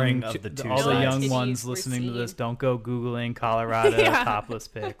 The boring young, of the two all the sides. young Titties ones were listening to this, seen. don't go googling Colorado Yeah. topless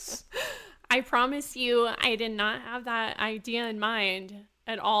pics. I promise you, I did not have that idea in mind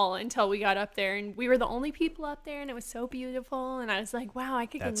at all until we got up there, and we were the only people up there, and it was so beautiful. And I was like, "Wow, I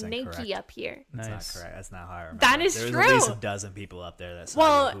could That's go incorrect. naked up here." That's Nice. not correct. That's not how I remember. That is there was at least true. a dozen people up there that saw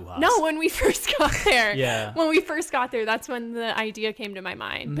Well, your hoo-has. no, when we first got there, Yeah. when we first got there, that's when the idea came to my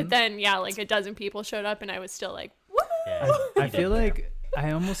mind. Mm-hmm. But then, yeah, like a dozen people showed up, and I was still like, "Woo!" Yeah, I feel like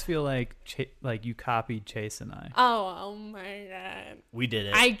I almost feel like like you copied Chase and I. Oh my god! we did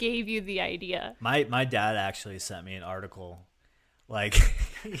it. I gave you the idea. My dad actually sent me an article. Like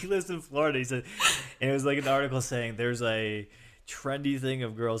he lives in Florida. He said, and it was like an article saying there's a trendy thing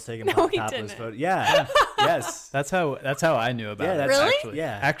of girls taking No, he topless didn't. photos. Yeah. Yes. That's how I knew about Yeah, it. that's Really? Actually.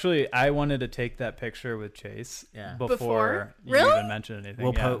 Yeah. Actually, I wanted to take that picture with Chase Yeah. before, Before? you Really? even mentioned anything.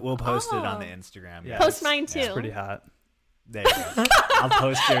 We'll yeah. we'll post it on the Oh. Instagram. Yeah. Post It's- mine yeah. too. Pretty hot. There you go. I'll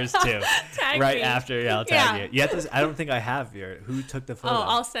post yours too. Tag right me. after. Yeah, I'll tag Yeah. you. You have to, I don't think I have your. Who took the photo? Oh,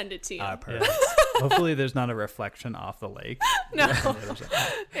 I'll send it to you. Perfect. Yeah. Hopefully, there's not a reflection off the lake. No, Yeah,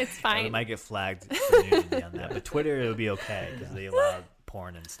 it's Well, fine. it might get flagged for nudity on that, but Twitter it'll be okay because they allow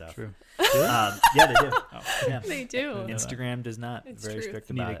porn and stuff. True. Yeah, they do. Yeah. They do. Instagram does not. It's Very true.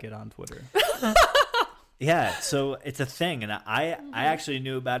 strict Need about to it. get on Twitter. Yeah, so it's a thing, and I Mm-hmm. actually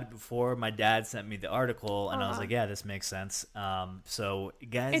knew about it before my dad sent me the article, and I was Uh-huh. like, yeah, this makes sense. So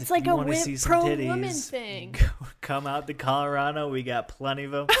guys, It's if like you a want to see some pro-woman titties, thing. come out to Colorado. We got plenty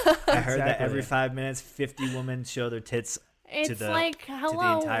of them. I heard that Exactly. every 5 minutes, 50 women show their tits It's the like, to the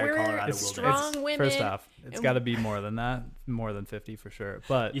hello, entire we're Colorado It's strong women. First off, it's got to be more than that, more than 50 for sure.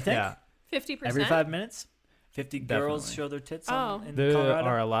 But You think? yeah, 50%. Every 5 minutes, 50 girls Definitely. show their tits Oh. in there Colorado.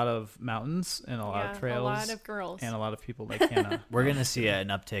 are a lot of mountains and a lot of trails, a lot of girls. and a lot of people like Hannah. We're gonna see an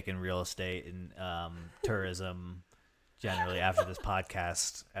uptick in real estate and tourism generally after this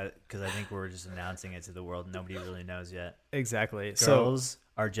podcast, because I think we're just announcing it to the world. Nobody really knows yet. Exactly. Girls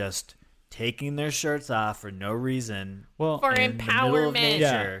are just taking their shirts off for no reason. Well, For in the middle of empowerment.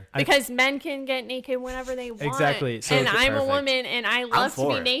 nature. Because men can get naked whenever they want. Exactly. So and it's I'm a perfect. woman and I love to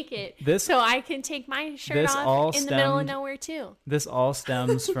for be it. naked. This- so I can take my shirt this all off in the middle of stemmed- nowhere too. this all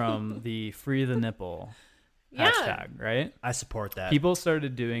stems from the free the nipple Yeah. hashtag, right? I support that. People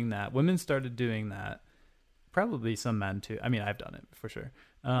started doing that. Women started doing that. Probably some men too. I mean, I've done it for sure.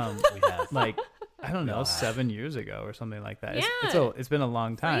 We have. Like, I don't know, God. 7 years ago or something like that. Yeah. It's been a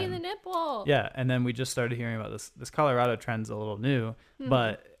long Free time. the nipple. Yeah, and then we just started hearing about this Colorado trend's a little new,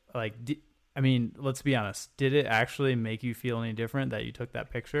 but like, I mean, let's be honest. Did it actually make you feel any different that you took that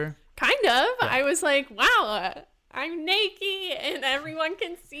picture? Kind of. I was like, wow, I'm naked and everyone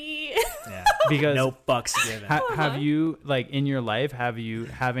can see. Yeah. Because No fucks given. have you, like, in your life,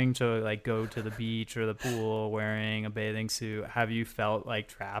 having to like go to the beach or the pool wearing a bathing suit, have you felt like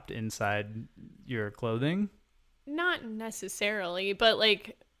trapped inside your clothing? Not necessarily, but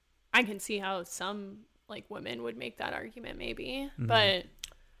like I can see how some like women would make that argument maybe. But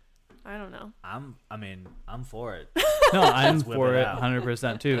I don't know. I'm for it. No, I'm whip for it it out.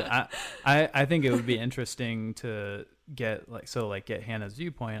 100% too. I think it would be interesting to get get Hannah's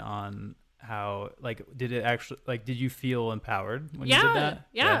viewpoint on how, like, did it actually, like, did you feel empowered when you did that?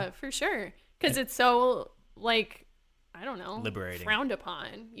 Yeah, for sure. Because it's so like, I don't know, Liberating. frowned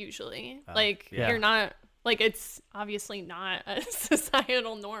upon usually. Oh, like yeah. you're not like, it's obviously not a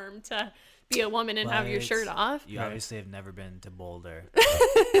societal norm to be a woman and have your But shirt off. You obviously have never been to Boulder.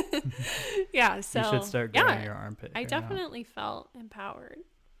 Yeah, so You should start growing yeah, your armpit I hair now. definitely felt empowered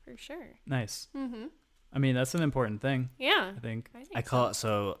for sure. Nice. Mm-hmm. I mean, that's an important thing, Yeah, I think. I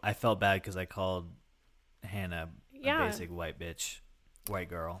think I felt bad because I called Hannah Yeah. a basic white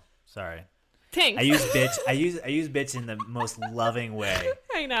girl. Sorry. Thanks. I use bitch. I use bitch in the most loving way.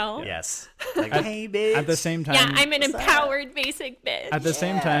 I know. Yes. Like, hey, bitch. At the same time, Yeah, I'm an What's that? empowered basic bitch. at the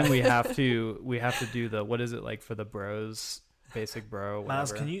same time, we have to do the, what is it, like, for the bros, basic bro, whatever.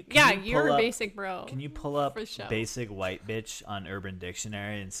 Miles, can you? Yeah, you you're pull a up- basic bro. Can you pull up For sure. basic white bitch on Urban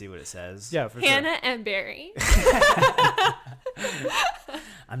Dictionary and see what it says? Yeah, for Hannah and Barry.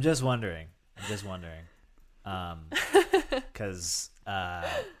 I'm just wondering. Because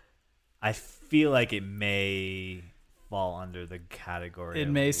I feel like it may fall under the category. sure. It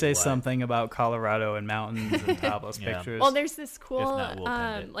of may say what- something about Colorado and mountains and topless Yeah. pictures. Well, there's this cool not, we'll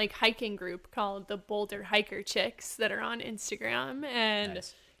pin it. like hiking group called the Boulder Hiker Chicks that are on Instagram, and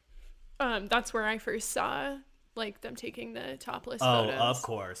Nice. that's where I first saw like them taking the topless Oh, photos. of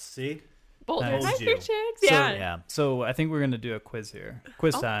course. See? Boulder Nice. Hiker Told you. Chicks. So- Yeah. Yeah. So I think we're going to do a quiz here.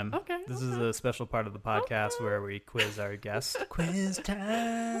 Quiz Oh, time. okay, This is okay. a special part of the podcast where we quiz our guests. Quiz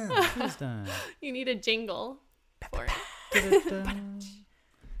time. Quiz time. You need a jingle for it.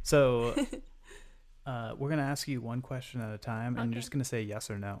 So we're going to ask you one question at a time, and Okay. you're just going to say yes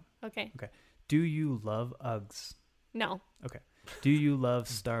or no. Okay. Do you love Uggs? No. Okay. Do you love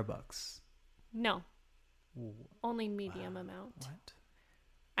Starbucks? No. Ooh, Only medium amount. what?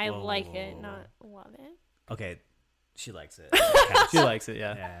 I Whoa, like whoa, it, whoa, not love it. Okay. She likes it. She likes it,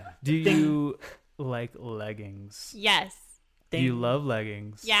 yeah. Yeah. Do you like leggings? Yes. Do you love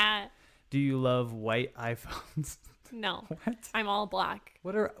leggings? Yeah. Do you love white iPhones? No. What? I'm all black.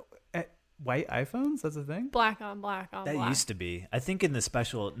 What are white iPhones? That's a thing? Black on black on That black. used to be. I think in the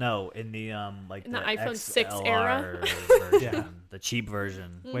special. No, in the like In the iPhone 6 XLR era? version, Yeah. the cheap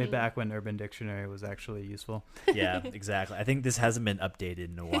version. Way back when Urban Dictionary was actually useful. Yeah, exactly. I think this hasn't been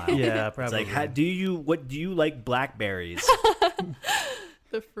updated in a while. Yeah, It's probably. like, what do you like blackberries?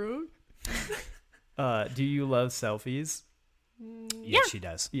 The fruit? Do you love selfies? Yeah, she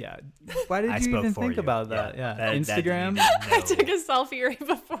does. Yeah. Why did I you spoke even for think you. about that? Yeah. that you Instagram? need to I know. took a selfie right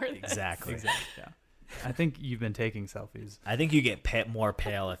before this. Exactly. Exactly. Yeah. I think you've been taking selfies. I think you get more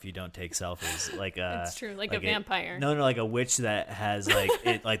pale if you don't take selfies. Like It's true, like a vampire. No, like a witch that has like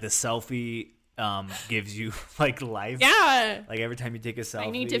it. Like the selfie gives you like life. Yeah. Like every time you take a selfie. I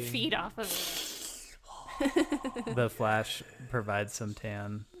need to feed off of it. The flash provides some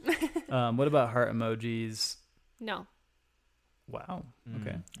tan. What about heart emojis? No. Wow. Mm,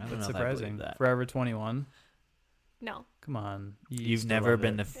 Okay. I don't That's know if I believe surprising. that. Forever 21. No. Come on. You You've used to never love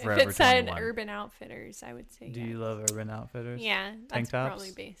been it. to If Forever it said 21. Urban Outfitters, I would say Do yes. you love Urban Outfitters? Yeah, that's tops?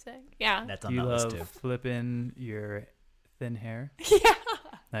 probably basic. Yeah. That's Do on you that list love too. flipping your thin hair. Yeah.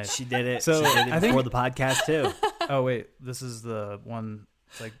 Nice. She did it. So, She did it I think- before the podcast too. Oh wait, this is the one.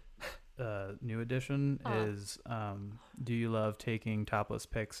 It's like new edition is. Do you love taking topless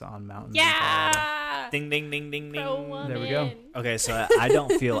pics on mountains? in Colorado? Yeah. Ding ding ding ding ding. There we go. Woman. Okay, so I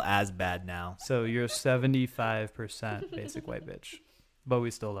don't feel as bad now. So you're 75% basic white bitch, but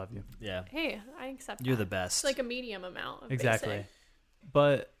we still love you. Yeah, Hey, I accept you're that. the best. It's like a medium amount of Exactly. basic.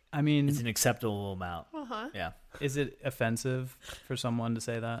 But I mean, It's an acceptable amount. Uh-huh. Yeah. is it offensive for someone to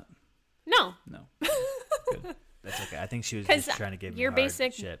say that? No. No. That's okay. I think she was 'Cause just trying to give me you're hard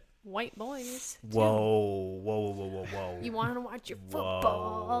basic- shit. White boys. too. Whoa. You want to watch your Whoa.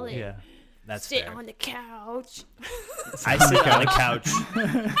 football and Yeah. That's sit fair. on the couch. I sit on the couch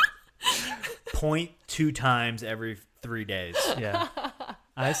 0.2 times every 3 days. Yeah.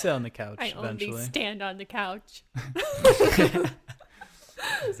 I sit on the couch I only eventually. stand on the couch.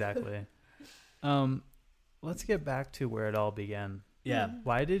 Exactly. Let's get back to where it all began. Yeah.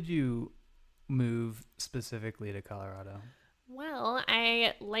 Why did you move specifically to Colorado? Well,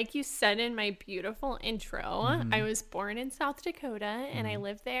 like you said in my beautiful intro, Mm-hmm. I was born in South Dakota and I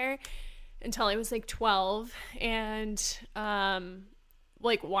lived there until I was like 12. And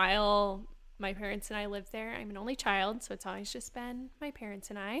like while my parents and I lived there, I'm an only child, so it's always just been my parents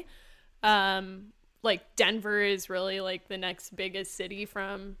and I. Like Denver is really like the next biggest city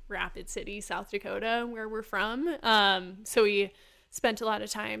from Rapid City, South Dakota, where we're from. So we spent a lot of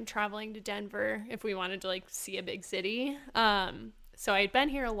time traveling to Denver if we wanted to like see a big city. So I'd been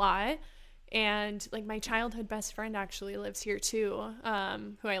here a lot, and like my childhood best friend actually lives here too,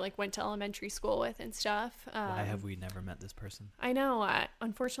 who I like went to elementary school with and stuff. Why have we never met this person? I know.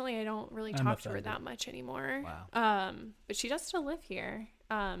 Unfortunately, I don't really I'm talk to her offended. that much anymore. Wow. But she does still live here.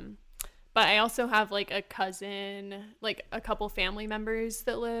 But I also have like a cousin, like a couple family members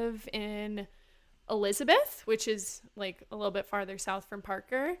that live in Elizabeth, which is like a little bit farther south from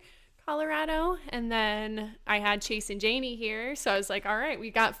Parker, Colorado. And then I had Chase and Janie here. So I was like, all right,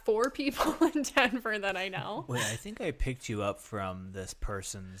 we got 4 people in Denver that I know. Wait, I think I picked you up from this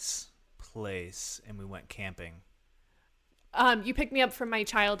person's place and we went camping. You picked me up from my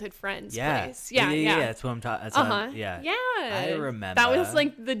childhood friend's Yeah. place. Yeah. That's what I'm talking. Uh-huh. Yeah. Yeah. I remember. That was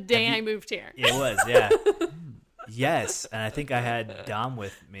like the day Have I you- moved here. It was, yeah. Yes, and I think I had Dom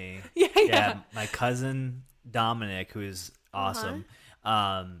with me. Yeah. My cousin Dominic, who is awesome.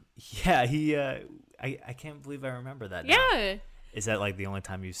 Uh-huh. Yeah, he. I can't believe I remember that. Now. Yeah. Is that like the only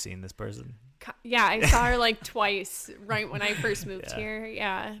time you've seen this person? Yeah, I saw her like twice right when I first moved Yeah. here.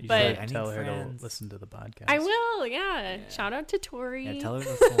 Yeah. You But should I need tell her friends. to listen to the podcast. I will, yeah. Shout out to Tori. Yeah, tell her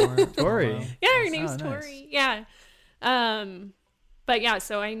before. Tori. Yeah, her Oh, name's nice. Tori. Yeah. But yeah,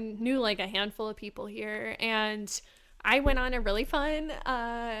 so I knew like a handful of people here, and I went on a really fun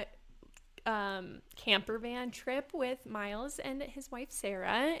camper van trip with Miles and his wife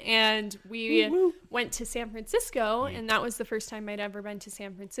Sarah, and we went to San Francisco, and that was the first time I'd ever been to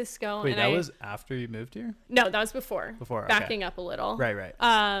San Francisco. Wait, and that was after you moved here? no, that was before. Before, okay. Backing up a little. Right.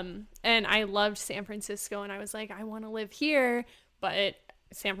 And I loved San Francisco, and I was like, I want to live here, but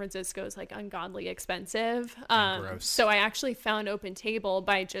San Francisco is like ungodly expensive. Gross. So I actually found Open Table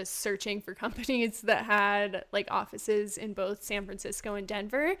by just searching for companies that had like offices in both San Francisco and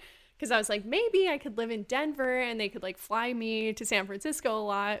Denver. Because I was like, maybe I could live in Denver and they could like fly me to San Francisco a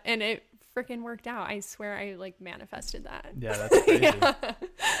lot. And it freaking worked out. I swear I like manifested that. Yeah, that's crazy. Yeah.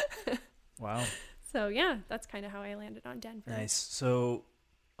 Wow. So yeah, that's kind of how I landed on Denver. Nice. So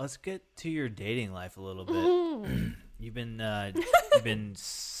let's get to your dating life a little bit. Mm-hmm. You've been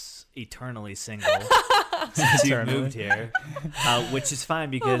eternally single since you Eternally. moved here, which is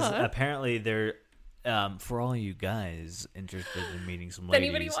fine because Uh-huh. apparently there, for all you guys interested in meeting some Does ladies,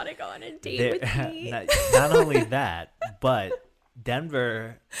 anybody want to go on a date there- with me? not only that, but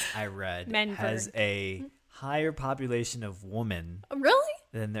Denver, I read, Menver. has a higher population of women Really?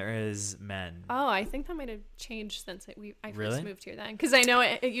 than there is men. Oh, I think that might have changed since I first Really? moved here then. Because I know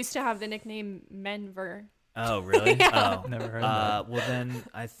it used to have the nickname Menver. Oh, really? Yeah. Oh. Never heard of that. Well, then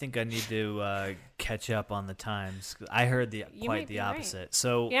I think I need to catch up on the times. I heard You quite might the be right. opposite.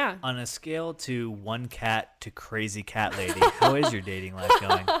 So, Yeah. on a scale to one cat to crazy cat lady, how is your dating life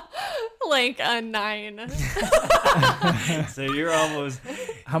going? Like a 9. So you're almost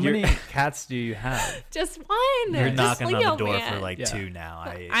How many cats do you have? Just one. You're Just knocking on the Leo door man. for like Yeah. 2 now.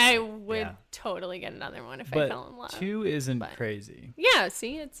 I would yeah. totally get another one if I But fell in love. 2 isn't But- crazy. Yeah,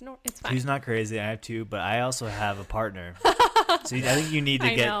 see, it's fine. He's not crazy. I have 2, but I also have a partner. So I think you need to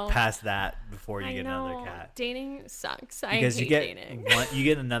I get know. past that before you I get know. another cat. Dating sucks. Because I you hate get dating. you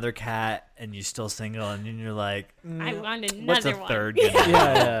get another cat and you're still single, and then you're like, I want another what's a one. third? Yeah, gonna be?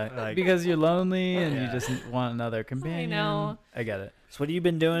 yeah. Like- Because you're lonely and Yeah. you just want another companion. know. I get it. So what have you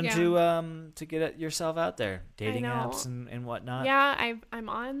been doing Yeah. to get yourself out there? Dating know. apps and whatnot. Yeah, I'm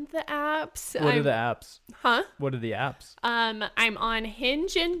on the apps. What are I'm- the apps? Huh? What are the apps? I'm on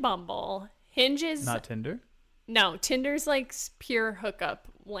Hinge and Bumble. Hinge is Not Tinder? no, Tinder's like pure hookup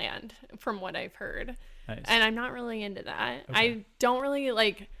land from what I've heard. Nice. And I'm not really into that. Okay. I don't really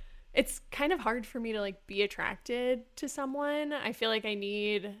like it's kind of hard for me to like be attracted to someone. I feel like I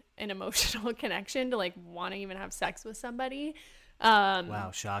need an emotional connection to like want to even have sex with somebody.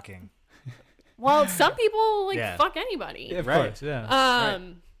 Wow, shocking. Well, some people like Yeah. fuck anybody. Yeah, of Right. course, yeah.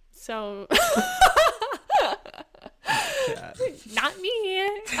 So not me.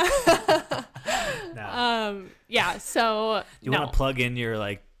 No. Yeah, so you no. want to plug in your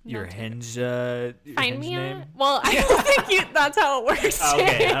like your No. Hinge your Find Hinge me name? at, well, I don't think that's how it works. Oh,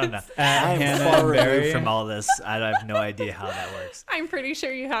 okay, I don't know. At I'm Hannah far and removed Barry. from all this. I have no idea how that works. I'm pretty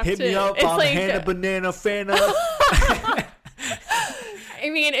sure you have Hit to. me up It's on like, Hannah Banana Fana. I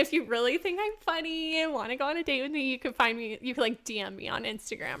mean, if you really think I'm funny and want to go on a date with me, you could find me. You could like DM me on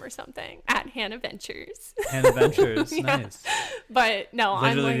Instagram or something at Hannah Ventures. Hannah Ventures. Yeah. Nice. But no, I'm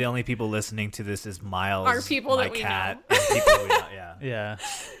Literally, like, the only people listening to this is Miles, Are people my that we cat, know. and people we know. Yeah. Yeah.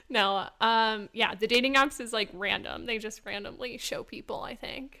 no. Yeah, the dating apps is like random. They just randomly show people. I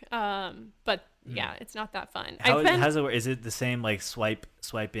think. But yeah, it's not that fun. How's it work? Is it the same like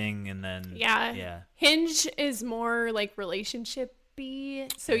swiping and then? Yeah. Yeah. Hinge is more like relationship-y,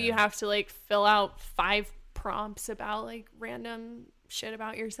 so you have to like fill out 5 prompts about like random shit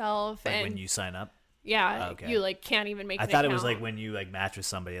about yourself, Like and when you sign up. yeah, Okay. you like can't even make. I an thought it was account. like when you like match with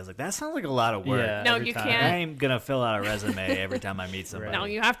somebody. I was like, that sounds like a lot of work. Yeah. No, every you time. can't. I ain't gonna fill out a resume every time I meet somebody. No,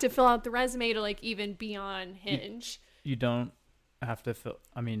 you have to fill out the resume to like even be on Hinge. You don't have to fill.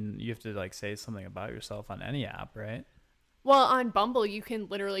 I mean, you have to like say something about yourself on any app, right? Well, on Bumble, you can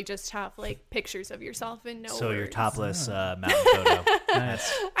literally just have like pictures of yourself and no So your words. topless mountain photo.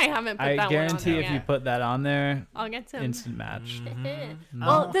 Nice. I haven't put I that guarantee one on if there you yet. put that on there, I'll get some. instant match.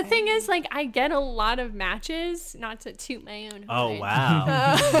 Well, the thing is, like, I get a lot of matches. Not to toot my own. Oh horn.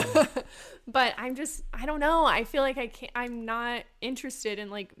 wow. But I don't know. I feel like I'm not interested in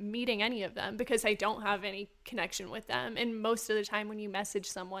like meeting any of them because I don't have any connection with them. And most of the time when you message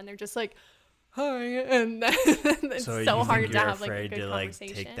someone, they're just like, hi. And then it's So, so you hard think to you're have like a afraid good to like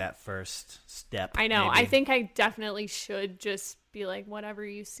conversation. take that first step? I know. I maybe? think I definitely should just be like, whatever,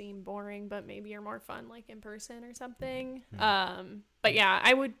 you seem boring, but maybe you're more fun like in person or something. But yeah,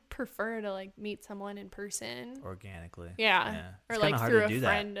 I would prefer to like meet someone in person. organically. Yeah. Yeah. Or It's like kinda hard through to a do that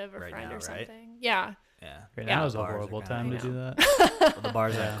friend of a right friend now, or right? something. Yeah. Yeah. Right Yeah. now is a Bars are horrible kinda- time I to do know. that. Well, the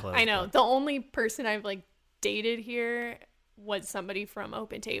bars Yeah. are closed. I know. but- The only person I've like dated here was somebody from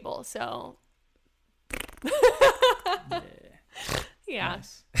Open Table. So yeah.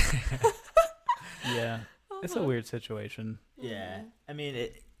 Nice. Yeah. It's a weird situation. Yeah. I mean,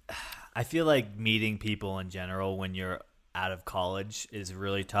 I feel like meeting people in general when you're out of college is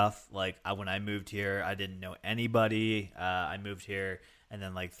really tough. Like when I moved here, I didn't know anybody. I moved here, and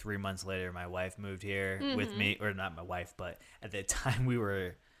then like 3 months later, my wife moved here with me, or not my wife, but at the time we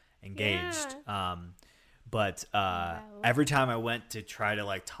were engaged. But every time I went to try to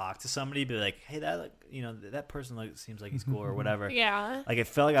like talk to somebody, be like, hey, that like, you know, that person like seems like he's cool or whatever. Yeah. Like it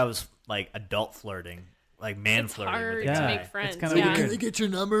felt like I was like adult flirting, like man It's flirting hard with the Yeah. to guy. make friends. kinda Yeah. weird. Get your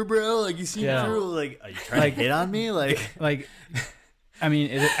number, bro? Like you seem Yeah. cool. Like, are you trying to hit on me? Like, Like, I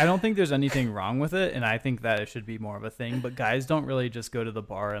mean, I don't think there's anything wrong with it, and I think that it should be more of a thing. But guys don't really just go to the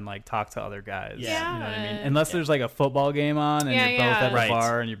bar and like talk to other guys. Yeah. You know what I mean? Yeah. Unless there's like a football game on and Yeah, you're both yeah. at the Right.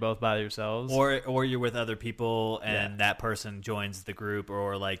 bar and you're both by yourselves. or you're with other people and Yeah. that person joins the group,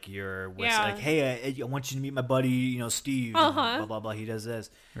 or like you're with Yeah. like, hey, I want you to meet my buddy, you know, Steve. Uh-huh. Blah blah blah. He does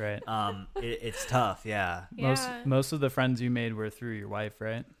this. Right. It's tough. Yeah. Yeah. Most of the friends you made were through your wife,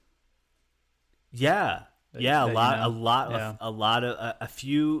 right? Yeah. That- Yeah. that you know? A lot of a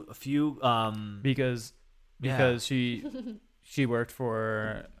few. Because Yeah. she worked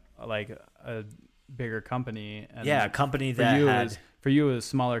for like a bigger company. And Yeah, a company for that you had. is for you is a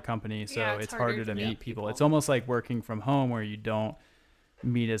smaller company, so Yeah, it's harder to meet meet people. people. It's almost like working from home where you don't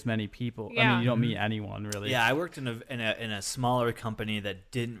meet as many people. I Yeah. mean, you don't meet anyone really. Yeah, I worked in a smaller company that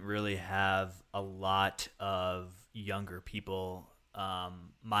didn't really have a lot of younger people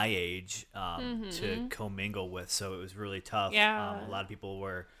my age to commingle with, so it was really tough. Yeah. A lot of people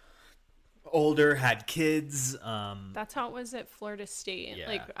were older, had kids. That's how it was at Florida State. Yeah.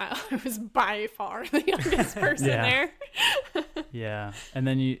 Like I was by far the youngest person Yeah. there. Yeah. And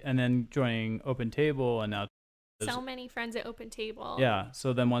then joining Open Table, and now So many friends at Open Table. yeah.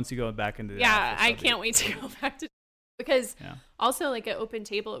 So then once you go back into the Yeah, office, I that'll be- can't wait to go back to because Yeah. also like at Open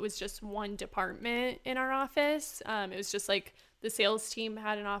Table it was just one department in our office. It was just like the sales team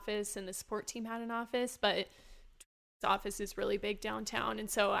had an office and the support team had an office, but the office is really big downtown, and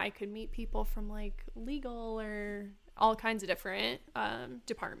so I could meet people from like legal or all kinds of different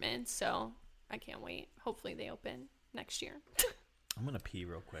departments. So I can't wait. Hopefully they open next year. I'm gonna pee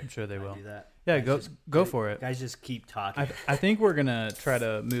real quick. I'm sure they Can I will. do that? Yeah, Guys, go for it. Guys, just keep talking. I think we're gonna try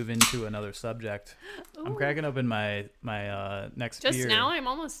to move into another subject. I'm Ooh. cracking open my next Just beer. now I'm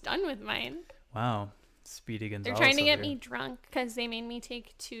almost done with mine. Wow, Speedy Gonzalez. They're trying to get over me here. drunk because they made me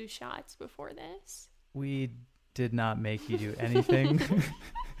take 2 shots before this. We did not make you do anything.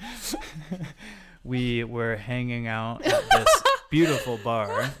 We were hanging out at this beautiful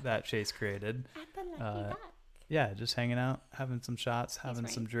bar that Chase created. At the Lucky Uh, Duck. Yeah, just hanging out, having some shots, having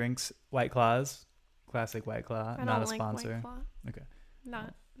right. some drinks. White Claws, classic White Claw, I not don't a like sponsor. White Claw. Okay.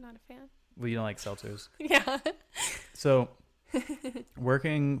 Not a fan. Well, you don't like seltzers. Yeah. So,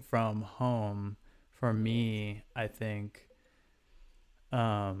 working from home for me, I think,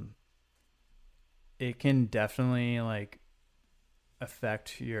 it can definitely like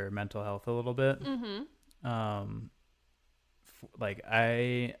affect your mental health a little bit. Mm-hmm. Like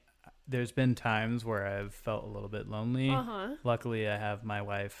there's been times where I've felt a little bit lonely. Uh-huh. Luckily, I have my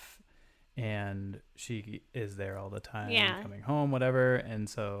wife, and she is there all the time, Yeah. coming home, whatever, and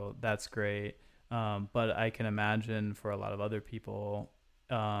so that's great. But I can imagine for a lot of other people,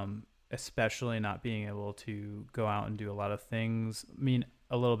 especially not being able to go out and do a lot of things. I mean,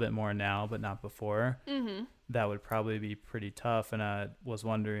 a little bit more now, but not before. Mm-hmm. That would probably be pretty tough. And I was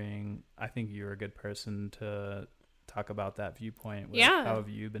wondering, I think you're a good person to talk about that viewpoint. Yeah. How have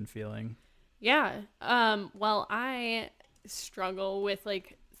you been feeling? Yeah. Well, I struggle with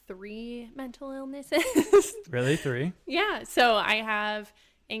like 3 mental illnesses. Really? 3? Yeah. So I have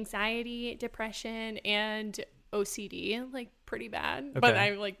anxiety, depression, and OCD, like pretty bad. But Okay.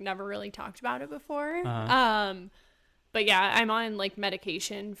 I've like never really talked about it before. Uh-huh. But yeah, I'm on like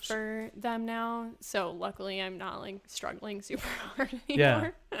medication for them now. So luckily I'm not like struggling super hard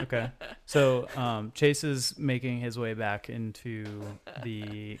anymore. Yeah. Okay. So Chase is making his way back into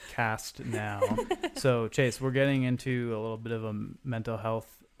the cast now. So Chase, we're getting into a little bit of a mental health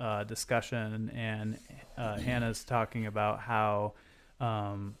discussion, and Hannah's talking about how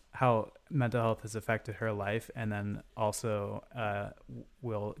mental health has affected her life, and then also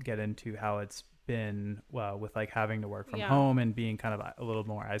we'll get into how it's been with like having to work from Yeah. home and being kind of a little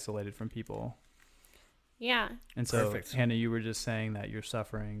more isolated from people. Yeah. And so, Perfect. Hannah, you were just saying that you're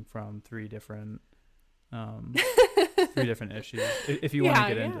suffering from 3 different, 3 different issues. If you want to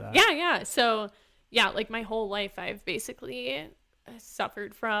get into that, Yeah. So, yeah, like my whole life, I've basically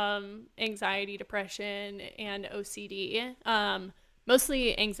suffered from anxiety, depression, and OCD.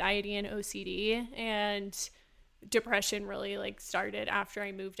 Mostly anxiety and OCD, and depression really like started after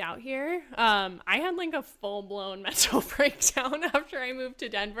I moved out here. I had like a full-blown mental breakdown after I moved to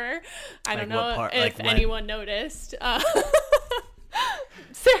Denver. I don't Like what know part? if Like when? anyone noticed.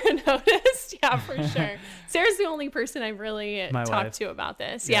 Sarah noticed. Yeah, for sure. Sarah's the only person I've really My talked wife. to about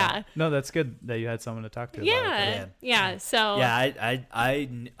this. Yeah. No, that's good that you had someone to talk to. About it. Yeah. So Yeah,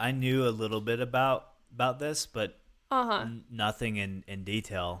 I knew a little bit about this, but uh-huh. nothing in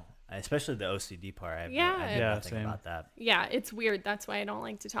detail. Especially the OCD part. I Yeah. knew Yeah, nothing same. about that. Yeah, it's weird. That's why I don't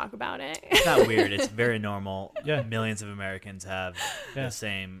like to talk about it. It's not weird. It's very normal. Yeah. Millions of Americans have Yeah. the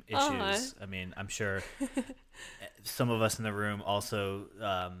same issues. Uh-huh. I mean, I'm sure some of us in the room also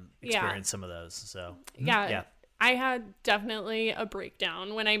experience some of those. So Yeah. I had definitely a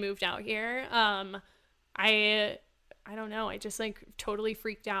breakdown when I moved out here. I don't know. I just like totally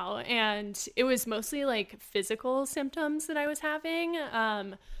freaked out, and it was mostly like physical symptoms that I was having.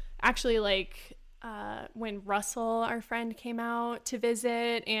 Actually, like when Russell, our friend, came out to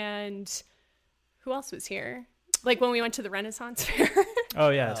visit, and who else was here? Like when we went to the Renaissance Fair. Oh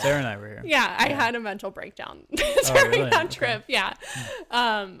yeah, Sarah and I were here. Yeah, I had a mental breakdown during really? that Okay. trip. Yeah.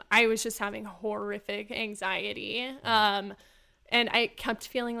 I was just having horrific anxiety. And I kept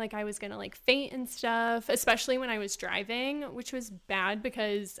feeling like I was going to like faint and stuff, especially when I was driving, which was bad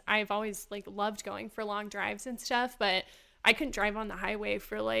because I've always like loved going for long drives and stuff, but I couldn't drive on the highway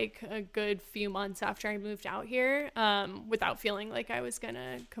for like a good few months after I moved out here without feeling like I was going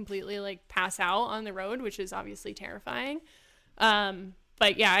to completely like pass out on the road, which is obviously terrifying.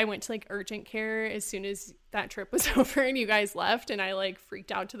 But yeah, I went to like urgent care as soon as that trip was over and you guys left, and I like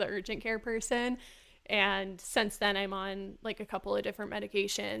freaked out to the urgent care person. And since then I'm on like a couple of different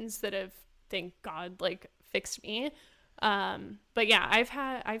medications that have, thank God, like fixed me. But yeah,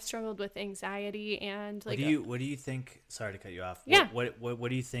 I've struggled with anxiety and like what do you think, sorry to cut you off. Yeah. What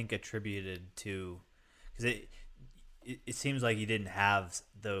do you think attributed to, because it seems like you didn't have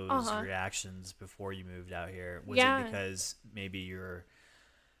those reactions before you moved out here. Was it because maybe you're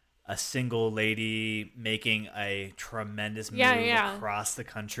a single lady making a tremendous move across the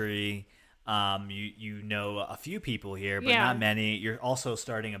country? You know a few people here, but not many. You're also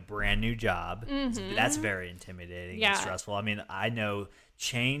starting a brand new job. Mm-hmm. That's very intimidating and stressful. I mean, I know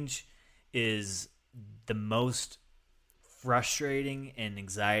change is the most frustrating and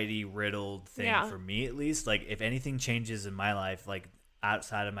anxiety riddled thing for me, at least. Like if anything changes in my life, like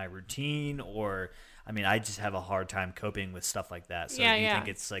outside of my routine, or I mean, I just have a hard time coping with stuff like that. So do you think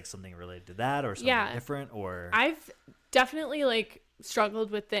it's like something related to that or something different? Or I've definitely like struggled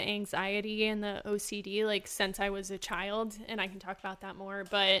with the anxiety and the OCD like since I was a child, and I can talk about that more,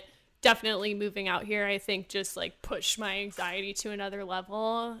 but definitely moving out here I think just like pushed my anxiety to another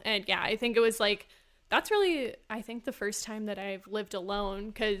level. And yeah, I think it was like, that's really, I think, the first time that I've lived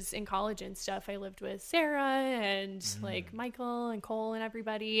alone, because in college and stuff I lived with Sarah and like Michael and Cole and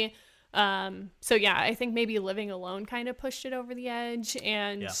everybody. So yeah, I think maybe living alone kind of pushed it over the edge,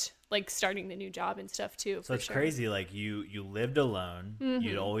 and like starting the new job and stuff too. So it's crazy. Like you lived alone. Mm-hmm.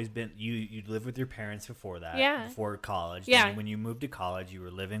 You'd always been, you'd lived with your parents before that, before college. Yeah. Then when you moved to college, you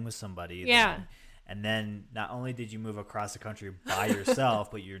were living with somebody. Yeah. And then not only did you move across the country by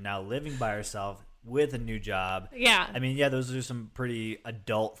yourself, but you're now living by yourself with a new job. Yeah. I mean, those are some pretty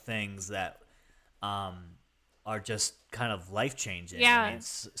adult things that, are just kind of life-changing. Yeah. I mean,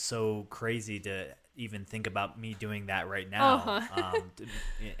 it's so crazy to even think about me doing that right now.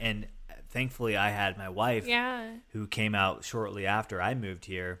 And thankfully I had my wife who came out shortly after I moved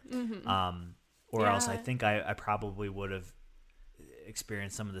here. Mm-hmm. Or else I think I probably would have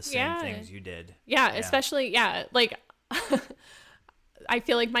experienced some of the same things you did. Yeah. Especially, like I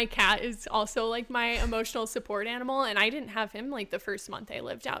feel like my cat is also like my emotional support animal, and I didn't have him like the first month I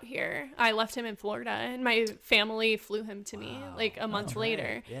lived out here. I left him in Florida, and my family flew him to me like a month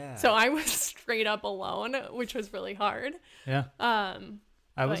later. Yeah. So I was straight up alone, which was really hard. Yeah.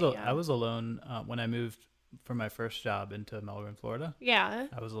 I was alone when I moved for my first job into Melbourne, Florida. Yeah.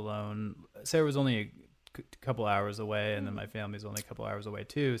 I was alone. Sarah was only a couple hours away, and then my family's only a couple hours away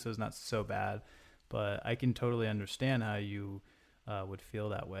too, so it's not so bad. But I can totally understand how you would feel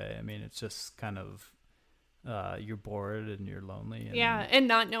that way. I mean, it's just kind of you're bored and you're lonely. And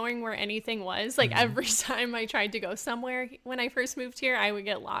not knowing where anything was. Like every time I tried to go somewhere when I first moved here, I would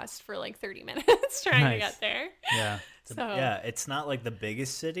get lost for like 30 minutes trying to get there. Yeah. It's not like the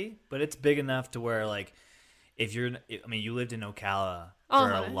biggest city, but it's big enough to where like if you're, I mean, you lived in Ocala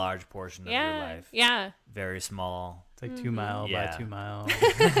for a large portion of your life. Yeah. Very small. It's like 2 mile by 2 mile.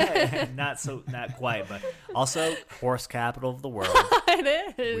 Not quite, but also horse capital of the world.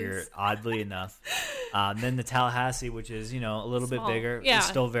 It is. We're oddly enough. Then the Tallahassee, which is, a little bit bigger. Yeah. It's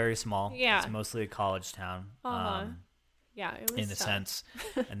still very small. Yeah. It's mostly a college town. It was in a sense.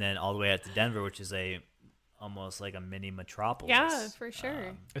 And then all the way out to Denver, which is almost like a mini metropolis. Yeah, for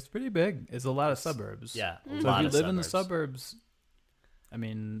sure. It's pretty big. It's a lot of suburbs. Yeah. So if you live in the suburbs, I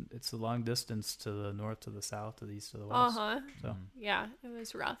mean, it's a long distance to the north, to the south, to the east, to the west. So. Yeah, it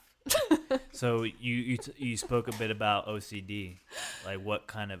was rough. So you spoke a bit about OCD. Like what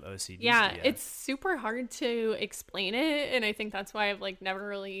kind of OCD? Yeah, it's super hard to explain it, and I think that's why I've like never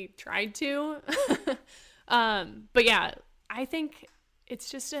really tried to. But yeah, I think it's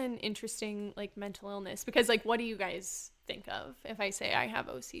just an interesting like mental illness, because like what do you guys think of if I say I have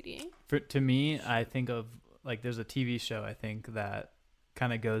OCD? To me, I think of like there's a TV show I think that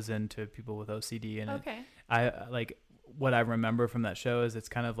kind of goes into people with OCD, and I like what I remember from that show is it's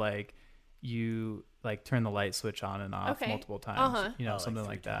kind of like you like turn the light switch on and off multiple times, something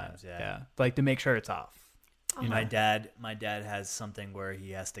like that. Yeah, like to make sure it's off. My dad has something where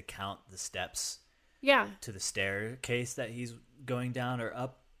he has to count the steps to the staircase that he's going down or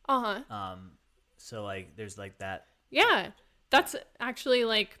up. So like there's like that. Yeah, that's actually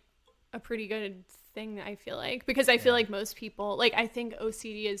like a pretty good thing, I feel like, because I feel like most people, like I think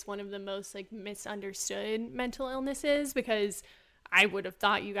OCD is one of the most like misunderstood mental illnesses, because I would have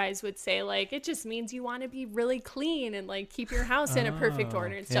thought you guys would say like it just means you want to be really clean and like keep your house in a perfect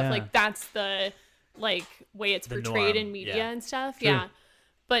order and stuff. Like that's the like way it's portrayed in media and stuff. True. Yeah.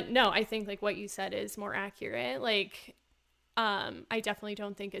 But no, I think like what you said is more accurate. Like I definitely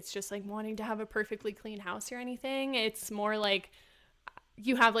don't think it's just like wanting to have a perfectly clean house or anything. It's more like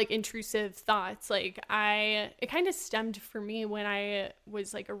you have like intrusive thoughts. Like it kind of stemmed for me when I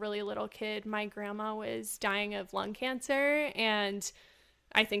was like a really little kid. My grandma was dying of lung cancer, and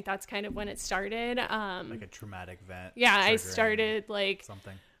I think that's kind of when it started. Like a traumatic event. Yeah, I triggering started like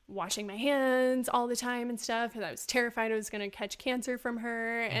something. washing my hands all the time and stuff, and I was terrified I was going to catch cancer from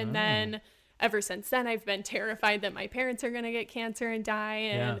her. And then ever since then, I've been terrified that my parents are going to get cancer and die.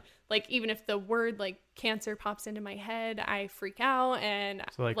 And like, even if the word like cancer pops into my head, I freak out. And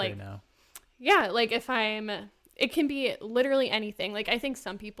So like right now. yeah, like it can be literally anything. Like, I think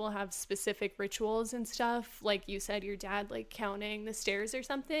some people have specific rituals and stuff. Like you said, your dad, like counting the stairs or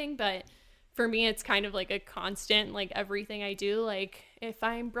something. But for me, it's kind of like a constant, like everything I do. Like if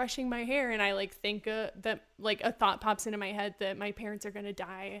I'm brushing my hair and I like think that like a thought pops into my head that my parents are going to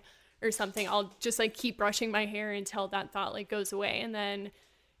die or something, I'll just like keep brushing my hair until that thought like goes away. And then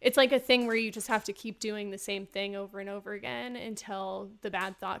it's like a thing where you just have to keep doing the same thing over and over again until the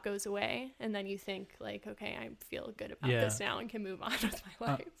bad thought goes away. And then you think like, okay, I feel good about this now and can move on with my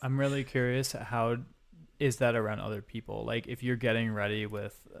life. I'm really curious, how is that around other people? Like if you're getting ready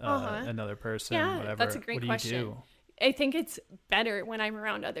with another person, whatever, that's a great what do question. you do? I think it's better when I'm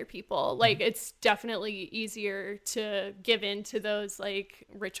around other people. Like it's definitely easier to give in to those like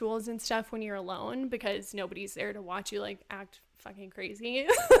rituals and stuff when you're alone, because nobody's there to watch you like act fucking crazy.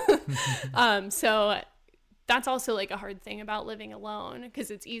 So that's also like a hard thing about living alone,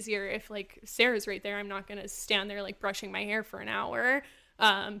 because it's easier if like Sarah's right there. I'm not going to stand there like brushing my hair for an hour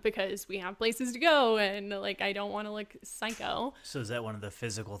because we have places to go and like I don't want to look psycho. So is that one of the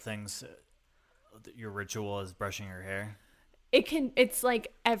physical things? Your ritual is brushing your hair? It's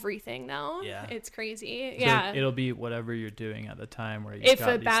like everything though. Yeah. It's crazy. So yeah. it'll be whatever you're doing at the time where you if got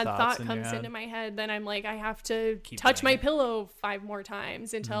a these bad thoughts thought in comes your head. into my head, then I'm like, I have to Keep touch doing my it. pillow 5 more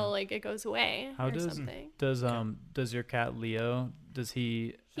times until like it goes away How or does something. does your cat Leo, does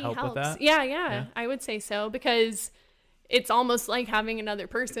he help helps. with that? Yeah, I would say so, because it's almost like having another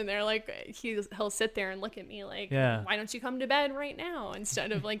person there. Like he'll sit there and look at me like, why don't you come to bed right now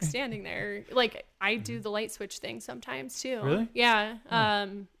instead of like standing there? Like I do the light switch thing sometimes too. Really? Yeah.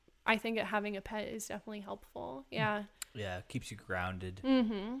 I think that having a pet is definitely helpful. Yeah. Yeah, it keeps you grounded.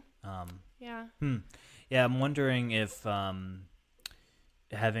 Yeah. Yeah, I'm wondering if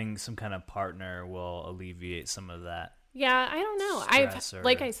having some kind of partner will alleviate some of that. Yeah, I don't know. Stress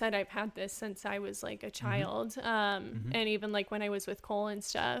like or- I said, I've had this since I was like a child. And even like when I was with Cole and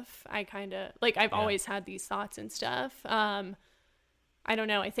stuff, I kind of like I've always had these thoughts and stuff. I don't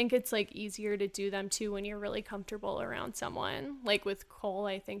know. I think it's like easier to do them too when you're really comfortable around someone. Like with Cole,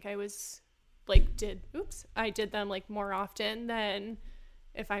 I think I was like I did them like more often than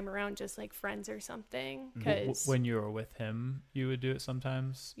if I'm around just like friends or something. Because When you were with him, you would do it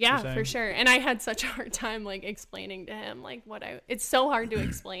sometimes? yeah, you're for saying? sure. And I had such a hard time like explaining to him like it's so hard to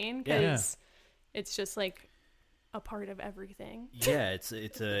explain because it's just like a part of everything. Yeah, it's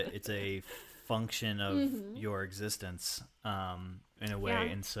a function of your existence in a way,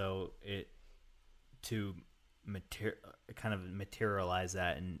 and so to kind of materialize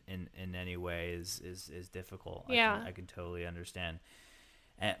that in any way is difficult. I can totally understand.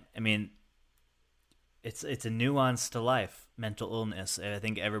 I mean, it's a nuance to life, mental illness. I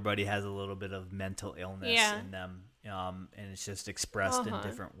think everybody has a little bit of mental illness in them, and it's just expressed in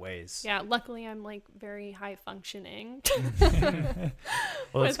different ways. Yeah, luckily I'm like very high functioning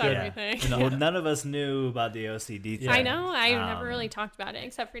Well, with that's good. everything. Well, none of us knew about the OCD thing. I know. I never really talked about it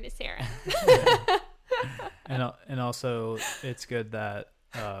except for to Sarah. And also, it's good that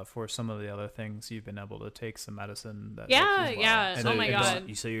for some of the other things, you've been able to take some medicine. That helps as well. yeah. And Oh my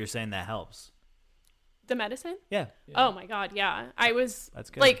God. So you're saying that helps? The medicine? Yeah. Oh my God, yeah. I was That's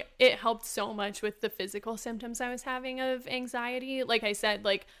good. like, it helped so much with the physical symptoms I was having of anxiety. Like I said,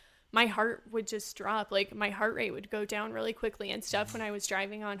 like my heart would just drop. Like my heart rate would go down really quickly and stuff when I was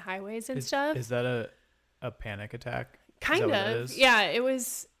driving on highways and stuff. Is that a panic attack? Kind Is that what it of. is? Yeah, it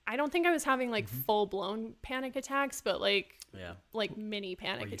was. I don't think I was having like full blown panic attacks, but like mini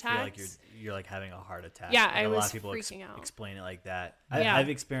panic Or you attacks. feel like you're like having a heart attack. Yeah, Like, I a lot was of people freaking out. explain it like that. Yeah. I've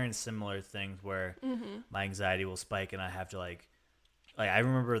experienced similar things where my anxiety will spike and I have to like I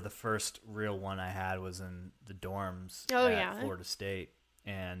remember the first real one I had was in the dorms at Florida State,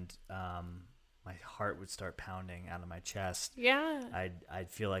 and my heart would start pounding out of my chest. Yeah.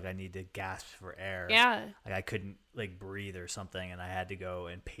 I'd feel like I need to gasp for air. Yeah. Like I couldn't like breathe or something, and I had to go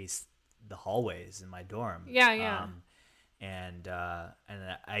and pace the hallways in my dorm. Yeah, yeah. And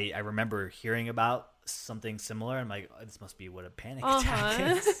I remember hearing about something similar. I'm like, oh, this must be what a panic Uh-huh.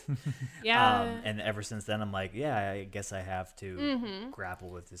 attack is. Yeah. And ever since then, I'm like, yeah, I guess I have to grapple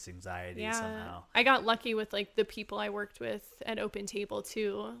with this anxiety somehow. I got lucky with like the people I worked with at Open Table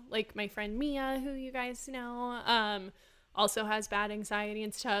too. Like my friend Mia, who you guys know, also has bad anxiety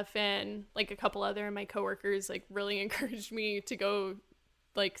and stuff, and like a couple other of my coworkers like really encouraged me to go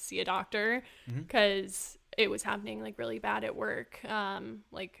like see a doctor because it was happening like really bad at work.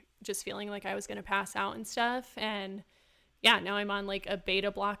 Like just feeling like I was gonna pass out and stuff, and yeah, now I'm on like a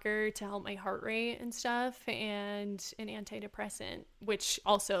beta blocker to help my heart rate and stuff, and an antidepressant, which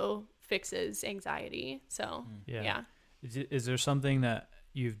also fixes anxiety. So, yeah. Is there something that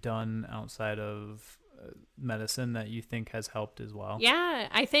you've done outside of medicine that you think has helped as well? Yeah,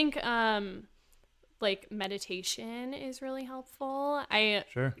 I think like meditation is really helpful. I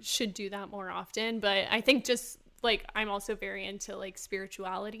should do that more often, but I think just like I'm also very into like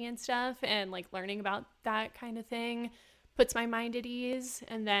spirituality and stuff, and like learning about that kind of thing puts my mind at ease.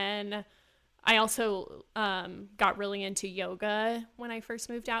 And then I also got really into yoga when I first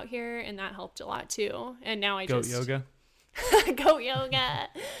moved out here, and that helped a lot too. And now I Goat just yoga. goat yoga,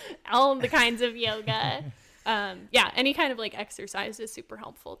 all the kinds of yoga. Yeah, any kind of like exercise is super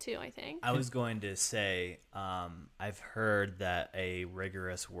helpful too, I think. I was going to say, I've heard that a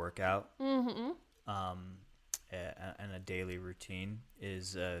rigorous workout and a daily routine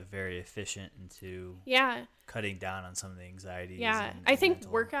is very efficient into cutting down on some of the anxieties. Yeah, I think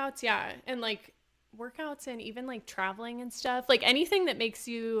workouts, and like workouts and even like traveling and stuff, like anything that makes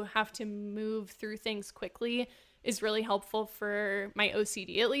you have to move through things quickly is really helpful for my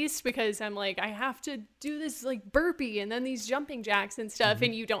OCD, at least, because I'm like, I have to do this like burpee and then these jumping jacks and stuff,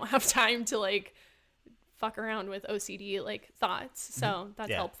 and you don't have time to like fuck around with OCD like thoughts. So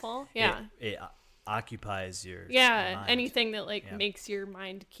that's helpful. Yeah. It occupies your mind. Anything that like makes your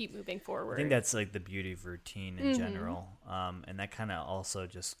mind keep moving forward. I think that's like the beauty of routine in general. And that kind of also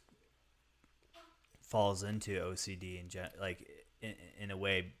just falls into OCD in a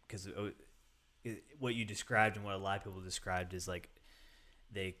way, because what you described and what a lot of people described is like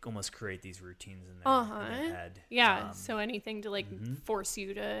they almost create these routines in their head. Yeah. So anything to like force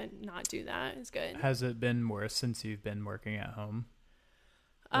you to not do that is good. Has it been worse since you've been working at home?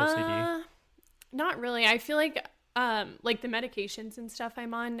 OCD? Not really. I feel like the medications and stuff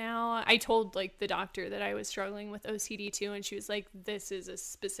I'm on now, I told like the doctor that I was struggling with OCD too, and she was like, this is a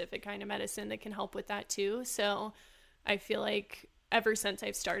specific kind of medicine that can help with that too. So I feel like ever since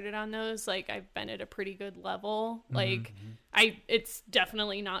I've started on those, like I've been at a pretty good level. Like it's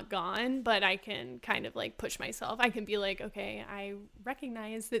definitely not gone, but I can kind of like push myself. I can be like, okay, I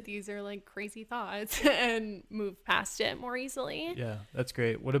recognize that these are like crazy thoughts and move past it more easily. Yeah, that's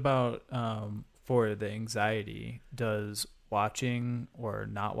great. What about for the anxiety? Does watching or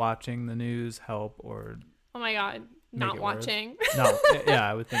not watching the news help, or oh my god, not watching? No, yeah,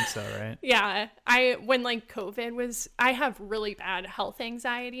 I would think so, right? Yeah, when like COVID was, I have really bad health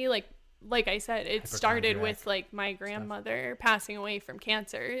anxiety. Like I said, it started with like my grandmother passing away from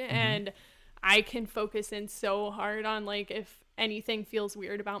cancer, and I can focus in so hard on like if anything feels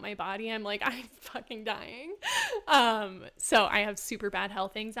weird about my body, I'm like, I'm fucking dying. So I have super bad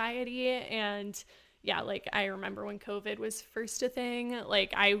health anxiety, and yeah, like I remember when COVID was first a thing,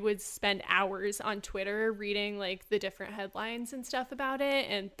 like I would spend hours on Twitter reading like the different headlines and stuff about it,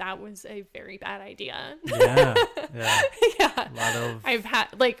 and that was a very bad idea. Yeah. Yeah. A lot of I've had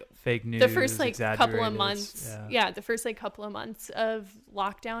like fake news, the first like couple of months. Yeah. The first like couple of months of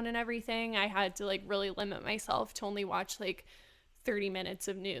lockdown and everything, I had to like really limit myself to only watch like 30 minutes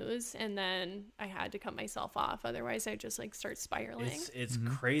of news, and then I had to cut myself off, otherwise I just like start spiraling. It's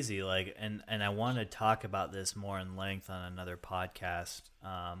crazy, like, and I want to talk about this more in length on another podcast,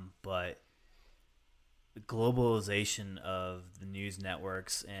 but the globalization of the news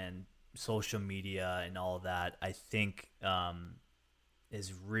networks and social media and all of that, I think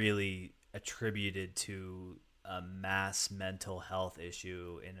is really attributed to a mass mental health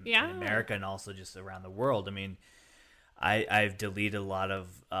issue in America, and also just around the world. I mean, I've deleted a lot of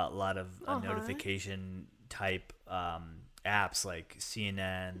notification type apps like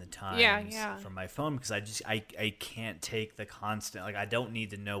CNN, The Times from my phone, because I can't take the constant, like I don't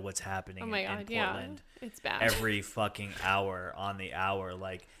need to know what's happening in Portland it's bad every fucking hour on the hour.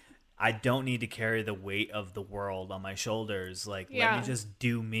 Like I don't need to carry the weight of the world on my shoulders. Like let me just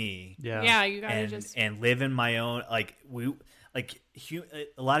do me. Yeah, you gotta and live in my own, like a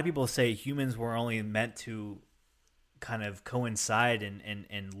lot of people say humans were only meant to kind of coincide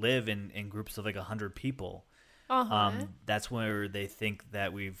and live in groups of like 100 people. That's where they think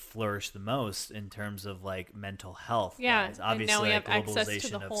that we've flourished the most in terms of like mental health. Yeah, wise. and now Obviously, we like, have access to globalization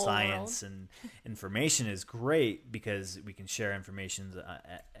the of whole science and information is great because we can share information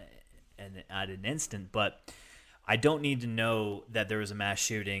at an instant. But I don't need to know that there was a mass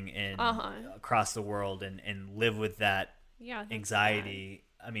shooting in across the world and live with that anxiety.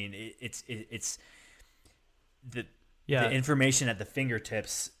 Bad. I mean, it's the information at the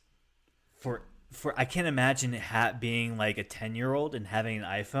fingertips for I can't imagine it being like a 10-year-old and having an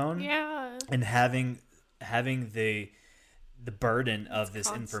iPhone and having the burden of this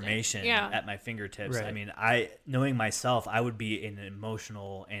constant information at my fingertips. Right. I mean, knowing myself, I would be in an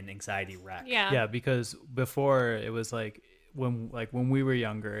emotional and anxiety wreck. Yeah, because before it was like when we were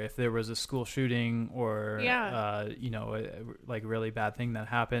younger, if there was a school shooting or like really bad thing that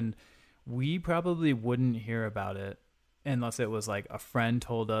happened, we probably wouldn't hear about it unless it was like a friend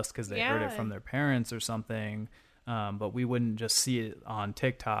told us because they heard it from their parents or something. But we wouldn't just see it on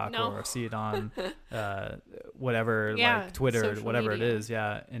TikTok or see it on whatever, like Twitter, whatever media. It is.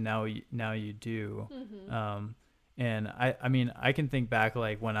 Yeah. And now you do. Mm-hmm. And I mean, I can think back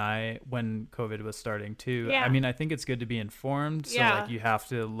like when COVID was starting too. Yeah. I mean, I think it's good to be informed. So like you have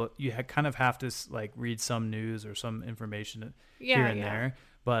to look, kind of have to like read some news or some information here and there.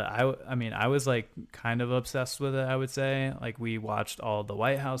 But I mean, I was like kind of obsessed with it, I would say. Like we watched all the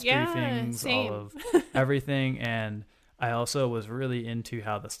White House briefings, same. all of everything. And I also was really into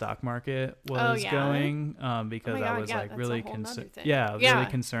how the stock market was going because I was like really concerned. Yeah, I was really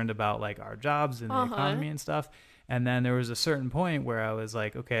concerned about like our jobs and the economy and stuff. And then there was a certain point where I was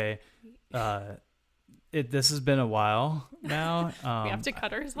like, okay, this has been a while now. We have to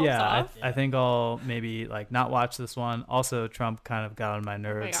cut ourselves off. I think I'll maybe like not watch this one. Also, Trump kind of got on my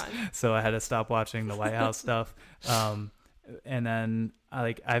nerves, so I had to stop watching the White House stuff. And then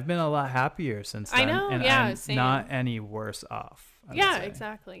I've been a lot happier since then. I know, and I'm same. Not any worse off.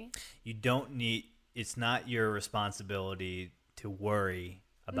 Exactly. You don't need. It's not your responsibility to worry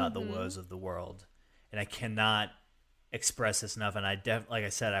about the woes of the world, and I cannot express this enough. And like I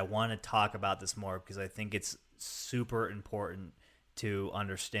said, I want to talk about this more because I think it's super important to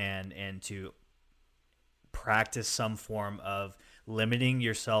understand and to practice some form of limiting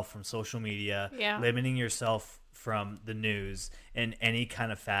yourself from social media, limiting yourself from the news in any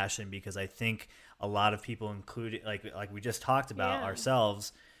kind of fashion, because I think a lot of people, including like we just talked about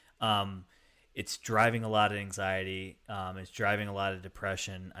ourselves, it's driving a lot of anxiety. It's driving a lot of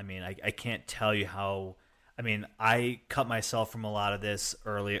depression. I mean, I can't tell you how. I mean, I cut myself from a lot of this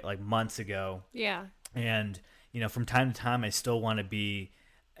earlier, like months ago. Yeah. And, from time to time, I still want to be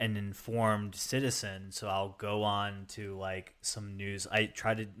an informed citizen. So I'll go on to like some news. I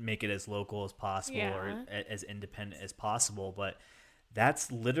try to make it as local as possible or as independent as possible. But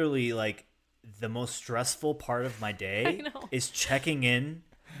that's literally like the most stressful part of my day is checking in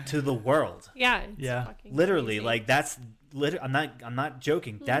to the world. Literally, crazy. Like that's I'm not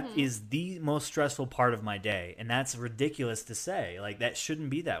joking. That is the most stressful part of my day, and that's ridiculous to say. Like that shouldn't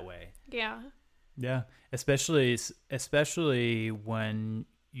be that way. Yeah, especially when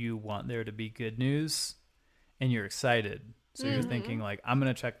you want there to be good news and you're excited. So you're thinking like, I'm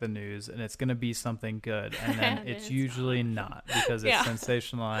going to check the news and it's going to be something good. And then it's usually not because it's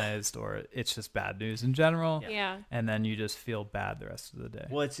sensationalized or it's just bad news in general. And then you just feel bad the rest of the day.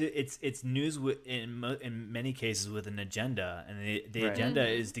 Well, it's news in many cases with an agenda. And the agenda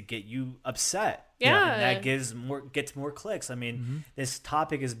is to get you upset. And that gets more clicks. I mean, this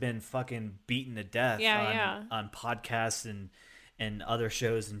topic has been fucking beaten to death on podcasts and other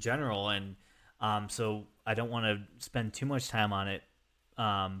shows in general. And so I don't want to spend too much time on it,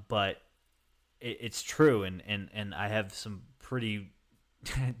 but it's true, and I have some pretty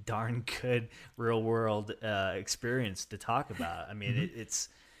darn good real world experience to talk about. I mean, it's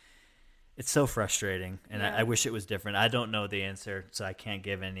so frustrating, and I wish it was different. I don't know the answer, so I can't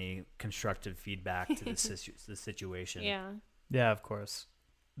give any constructive feedback to the situation. Yeah, of course.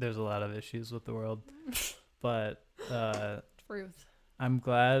 There's a lot of issues with the world, but truth. I'm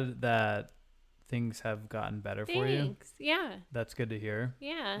glad that things have gotten better for you. Yeah. That's good to hear.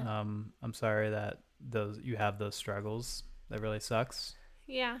 Yeah. I'm sorry that you have those struggles. That really sucks.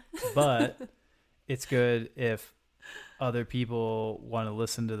 Yeah. But it's good if other people want to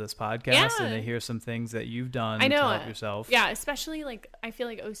listen to this podcast and they hear some things that you've done to help yourself. Yeah, especially like I feel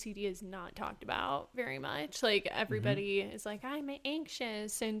like OCD is not talked about very much. Like everybody is like, I'm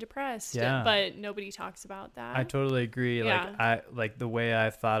anxious and depressed, but nobody talks about that. I totally agree. Like the way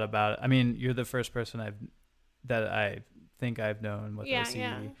I've thought about it. I mean, you're the first person that I think I've known with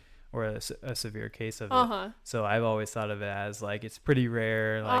OCD. or a severe case of Uh-huh. it. So I've always thought of it as like it's pretty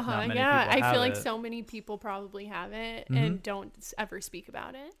rare. Like not many Yeah, people I have feel like it. so many people probably have it Mhm. and don't ever speak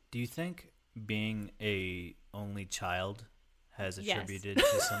about it. Do you think being a only child has Yes. attributed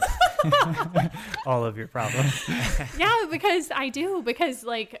to some? all of your problems. Yeah, because I do. Because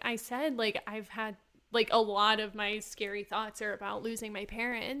like I said, like I've had like a lot of my scary thoughts are about losing my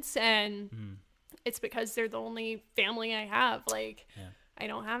parents, and it's because they're the only family I have. Like Yeah. I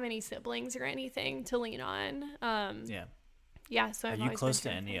don't have any siblings or anything to lean on. Yeah. Yeah, so Are I've you always close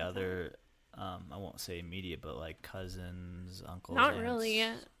been to any terrified of that. other? I won't say immediate, but like cousins, uncles. Not aunts? really.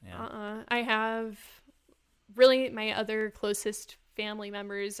 Yeah. I have really my other closest family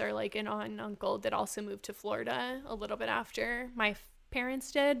members are like an aunt and uncle that also moved to Florida a little bit after my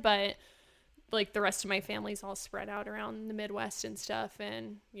parents did, but like the rest of my family's all spread out around the Midwest and stuff.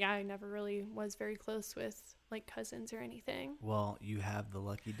 And yeah, I never really was very close with like cousins or anything. Well, you have the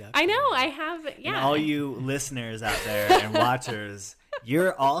lucky duck. I know family. I have, And yeah. all you listeners out there and watchers,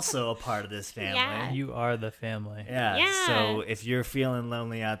 you're also a part of this family. Yeah. You are the family. Yeah. Yeah. So if you're feeling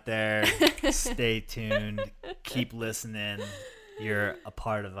lonely out there, stay tuned. Keep listening. You're a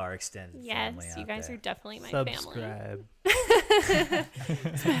part of our extended family. Yes, you out guys there. are definitely my family. Subscribe.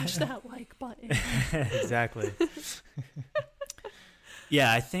 Smash that like button. Exactly.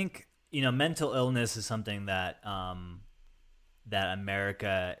 Yeah, I think mental illness is something that that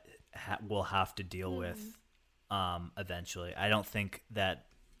America will have to deal with eventually. I don't think that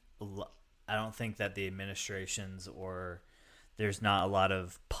the administrations or there's not a lot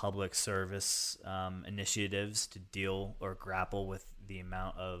of public service initiatives to deal or grapple with the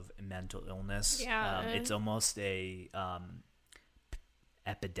amount of mental illness. Yeah. It's almost a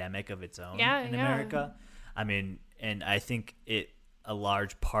epidemic of its own Yeah, in yeah. America. I mean, and I think a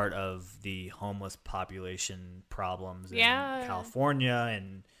large part of the homeless population problems in Yeah. California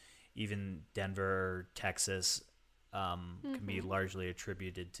and even Denver, Texas, can be largely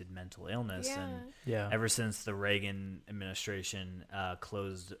attributed to mental illness. Yeah. And Yeah. ever since the Reagan administration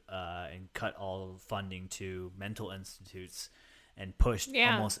closed and cut all funding to mental institutes and pushed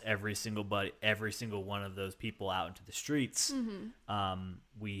Yeah. almost every single one of those people out into the streets,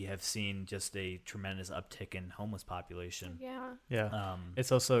 we have seen just a tremendous uptick in homeless population. Yeah. Yeah.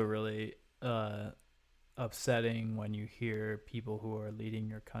 It's also really upsetting when you hear people who are leading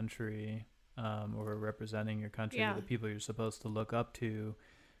your country or representing your country, Yeah. the people you're supposed to look up to,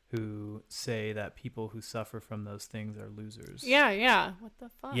 who say that people who suffer from those things are losers. Yeah, yeah. What the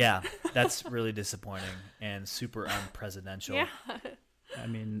fuck? Yeah, that's really disappointing and super unpresidential. Yeah. I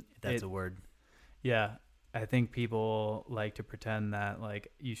mean, If that's a word. yeah. I think people like to pretend that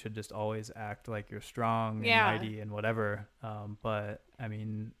like you should just always act like you're strong Yeah. and mighty and whatever. But I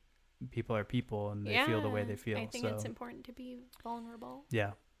mean, people are people and they feel the way they feel. I think so it's important to be vulnerable.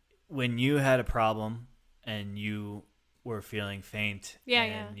 yeah. When you had a problem and you were feeling faint Yeah,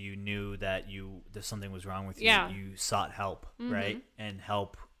 and you knew that that something was wrong with you, Yeah. you sought help, right? And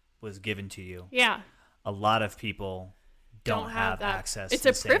help was given to you. Yeah. A lot of people don't have that access It's to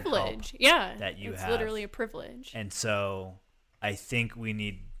a the same help privilege. Yeah. that you it's have. literally a privilege. And so I think we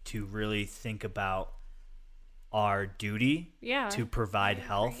need to really think about our duty Yeah. to provide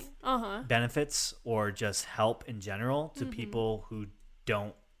health Uh-huh. benefits or just help in general to people who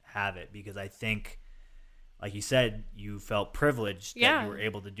don't have it, because I think, like you said, you felt privileged that Yeah. you were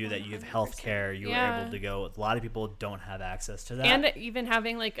able to do that. You have health 100%. care. You were Yeah. able to go. A lot of people don't have access to that. And even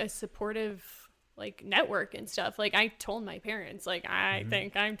having like a supportive like network and stuff. Like I told my parents, like, I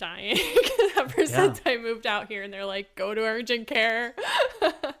think I'm dying ever since I moved out here, and they're like, go to urgent care.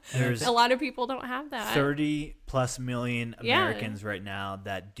 There's A lot of people don't have that. 30 plus million Yeah. Americans right now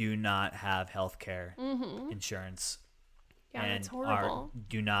that do not have health care insurance. Yeah, and that's horrible.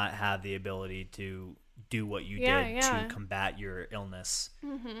 do not have the ability to do what you Yeah, did yeah. to combat your illness.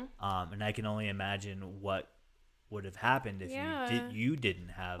 And I can only imagine what would have happened if Yeah. you didn't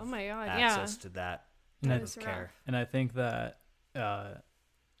have Oh my God, access to that And type was of rough. care. And I think that,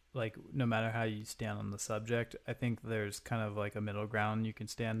 like, no matter how you stand on the subject, I think there's kind of like a middle ground you can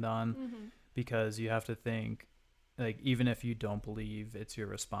stand on, because you have to think, like, even if you don't believe it's your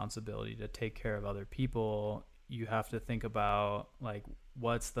responsibility to take care of other people, you have to think about, like,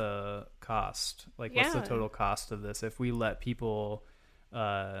 what's the cost? Like, what's the Yeah. total cost of this? If we let people,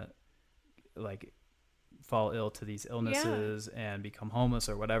 like, fall ill to these illnesses and become homeless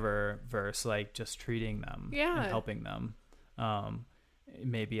or whatever, versus like just treating them Yeah. and helping them, it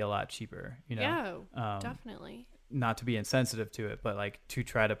may be a lot cheaper, you know. Yeah, definitely. Not to be insensitive to it, but like to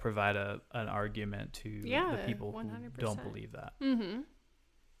try to provide an argument to Yeah, the people who 100%. don't believe that.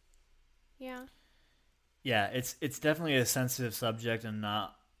 Yeah. Yeah, it's definitely a sensitive subject and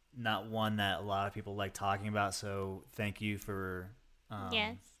not not one that a lot of people like talking about. So thank you for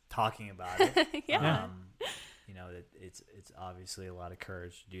Yes. talking about it. Yeah. You know, it's obviously a lot of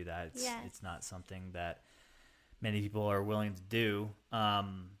courage to do that. Yes. It's not something that many people are willing to do.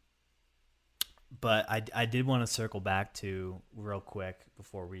 But I did want to circle back to real quick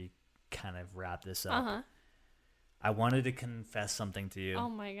before we kind of wrap this up. Uh-huh. I wanted to confess something to you. Oh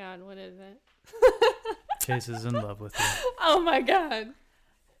my God, what is it? Chase is in love with you. Oh my God.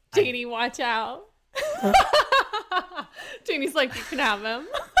 Janie, watch out. Janie's like, you can have him.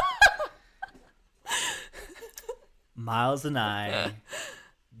 Miles and I,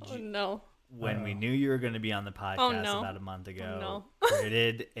 Oh no. when we knew you were going to be on the podcast Oh, no. about a month ago, no.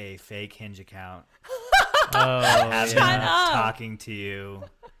 created a fake Hinge account. Oh, Have Shut been up. talking to you,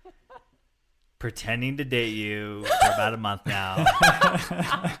 pretending to date you for about a month now.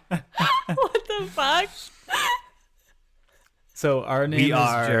 What the fuck? So our name We is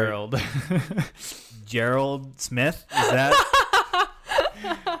are- Gerald. Gerald Smith, is that?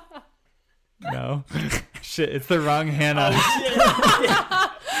 No. Shit, it's the wrong Hannah.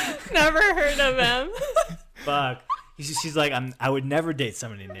 Never heard of him. Fuck. She's like, I would never date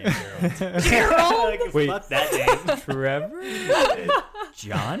somebody named Gerald. Gerald? Like, Wait. fuck that name. Trevor?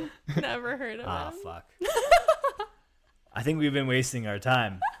 John? Never heard of Ah, him. fuck. I think we've been wasting our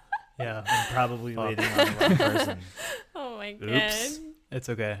time Yeah. and probably waiting on the wrong person. Oh my God. Oops. It's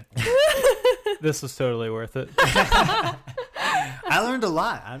okay. This was totally worth it. I learned a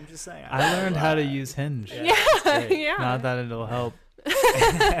lot. I'm just saying. I learned how to use Hinge. Yeah. Yeah. Yeah. Not that it'll help.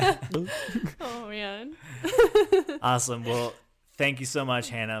 Oh man. Awesome. Well, thank you so much,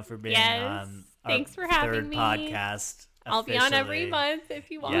 Hannah, for being Yes. on our Thanks for having third me. podcast. I'll be on every officially. month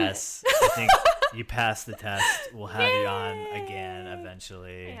if you want. Yes. I think you passed the test. We'll have you on again Yay.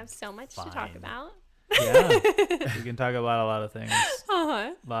 eventually. I have so much to talk Fine. about. Yeah. We can talk about a lot of things.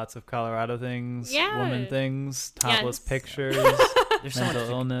 Uh-huh. Lots of Colorado things, Yeah. woman things, topless Yes. pictures. There's so much, Mental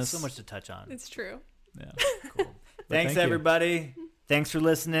illness. so much to touch on. It's true. Yeah. Cool. Thanks, thank you. everybody. Thanks for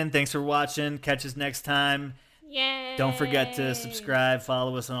listening. Thanks for watching. Catch us next time. Yay. Don't forget to subscribe.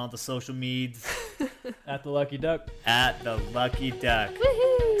 Follow us on all the social medias At the Lucky Duck. at The Lucky Duck.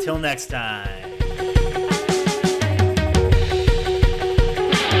 Woohoo. Till next time.